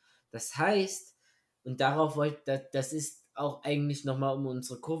können. Das heißt, und das ist auch eigentlich nochmal, um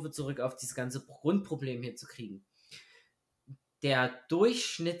unsere Kurve zurück auf dieses ganze Grundproblem hier zu kriegen. Der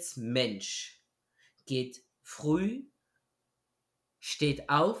Durchschnittsmensch geht früh, steht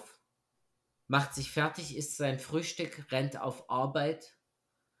auf, macht sich fertig, isst sein Frühstück, rennt auf Arbeit,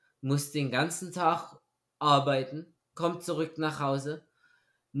 muss den ganzen Tag arbeiten, kommt zurück nach Hause,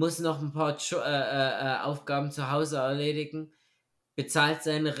 muss noch ein paar Aufgaben zu Hause erledigen, bezahlt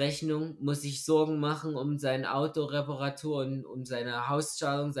seine Rechnung, muss sich Sorgen machen um seine Autoreparatur und um seine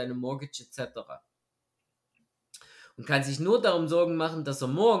Hauszahlung, seine Mortgage etc. Und kann sich nur darum Sorgen machen, dass er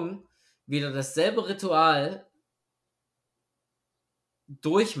morgen wieder dasselbe Ritual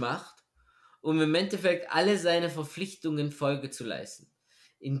durchmacht, um im Endeffekt alle seine Verpflichtungen Folge zu leisten.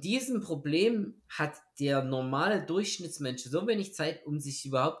 In diesem Problem hat der normale Durchschnittsmensch so wenig Zeit, um sich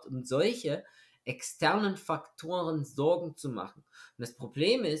überhaupt um solche externen Faktoren Sorgen zu machen. Und das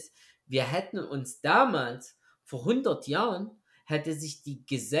Problem ist, wir hätten uns damals, vor 100 Jahren, hätte sich die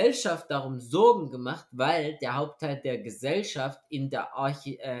Gesellschaft darum Sorgen gemacht, weil der Hauptteil der Gesellschaft in der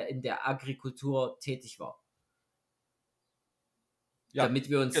Agrikultur tätig war. Ja, damit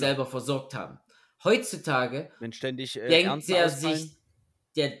wir uns selber versorgt haben. Heutzutage wenn ständig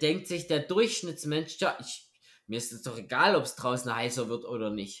denkt sich der Durchschnittsmensch, ja, mir ist es doch egal, ob es draußen heißer wird oder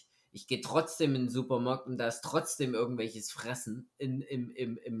nicht. Ich gehe trotzdem in den Supermarkt und da ist trotzdem irgendwelches Fressen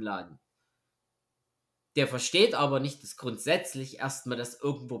im Laden. Der versteht aber nicht, dass grundsätzlich erstmal das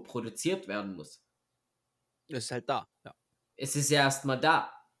irgendwo produziert werden muss. Es ist halt da, ja. Es ist ja erstmal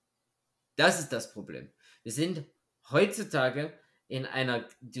da. Das ist das Problem. Wir sind heutzutage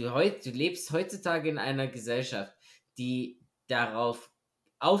du lebst heutzutage in einer Gesellschaft, die darauf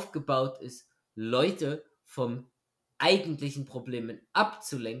aufgebaut ist, Leute vom eigentlichen Problemen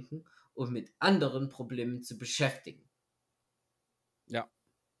abzulenken und mit anderen Problemen zu beschäftigen. Ja.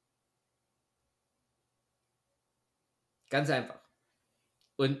 Ganz einfach.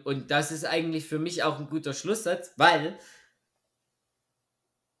 Und das ist eigentlich für mich auch ein guter Schlusssatz, weil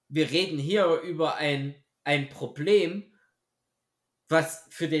wir reden hier über ein Problem, was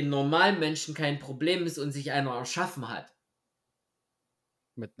für den normalen Menschen kein Problem ist und sich einer erschaffen hat.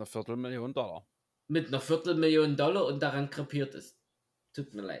 Mit einer $250,000. Mit einer $250,000 und daran krepiert ist.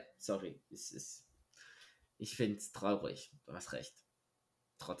 Tut mir leid, sorry. Ich finde es traurig. Du hast recht.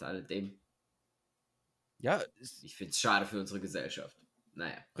 trotz alledem. Ja, ich finde es schade für unsere Gesellschaft.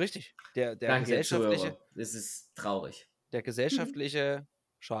 Naja. Richtig. Der Danke, gesellschaftliche, Zuhörer. Es ist traurig. der gesellschaftliche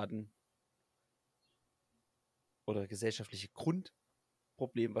Schaden oder gesellschaftliche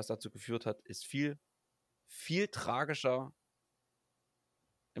Grundproblem, was dazu geführt hat, ist viel, viel tragischer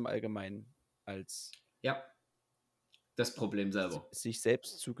im Allgemeinen als das Problem selber. Sich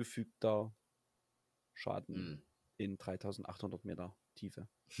selbst zugefügter Schaden in 3800 Meter Tiefe.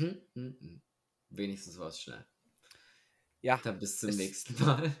 Wenigstens war es schnell. Ja. Dann bis zum nächsten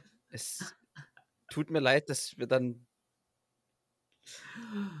Mal. Es tut mir leid, dass wir dann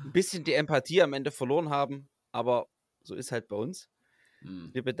ein bisschen die Empathie am Ende verloren haben, aber so ist halt bei uns.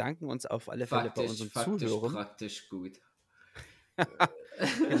 Wir bedanken uns auf alle Fälle bei unseren Zuhörern. Praktisch gut.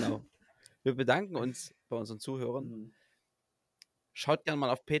 Genau. Wir bedanken uns bei unseren Zuhörern. Schaut gerne mal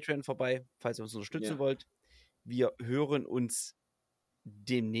auf Patreon vorbei, falls ihr uns unterstützen wollt. Wir hören uns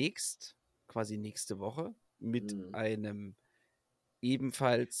demnächst, quasi nächste Woche, mit einem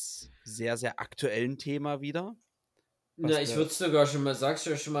ebenfalls sehr, sehr aktuellen Thema wieder. Ich würde sogar schon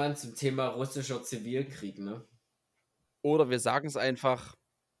mal zum Thema russischer Zivilkrieg, ne? Oder wir sagen es einfach,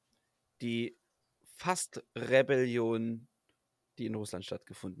 die Fast-Rebellion, die in Russland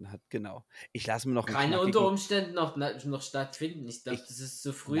stattgefunden hat. Genau. Ich lasse mir noch einen Keine unter Umständen noch stattfinden. Ich glaube, das ist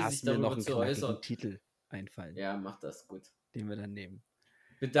zu früh, sich darüber zu äußern. Lass mir noch einen Titel einfallen. Ja, mach das gut. Den wir dann nehmen.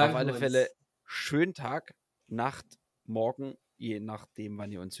 Bedanken auf alle Fälle schönen Tag, Nacht, Morgen, je nachdem,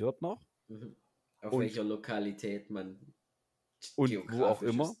 wann ihr uns hört noch. Auf welcher Lokalität man und wo auch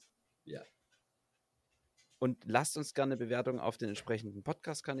immer. Ja. Und lasst uns gerne Bewertungen auf den entsprechenden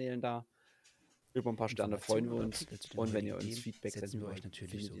Podcast-Kanälen da. Über ein paar Sterne freuen wir uns. Und wenn ihr uns Feedback setzen wollt,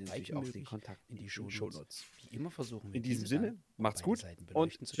 natürlich so weit auch den Kontakt in die Shownotes. Wie immer versuchen wir in diesem Sinne, macht's gut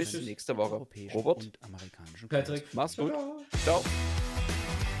und bis nächste Woche. Robert, Patrick, mach's gut. Ciao.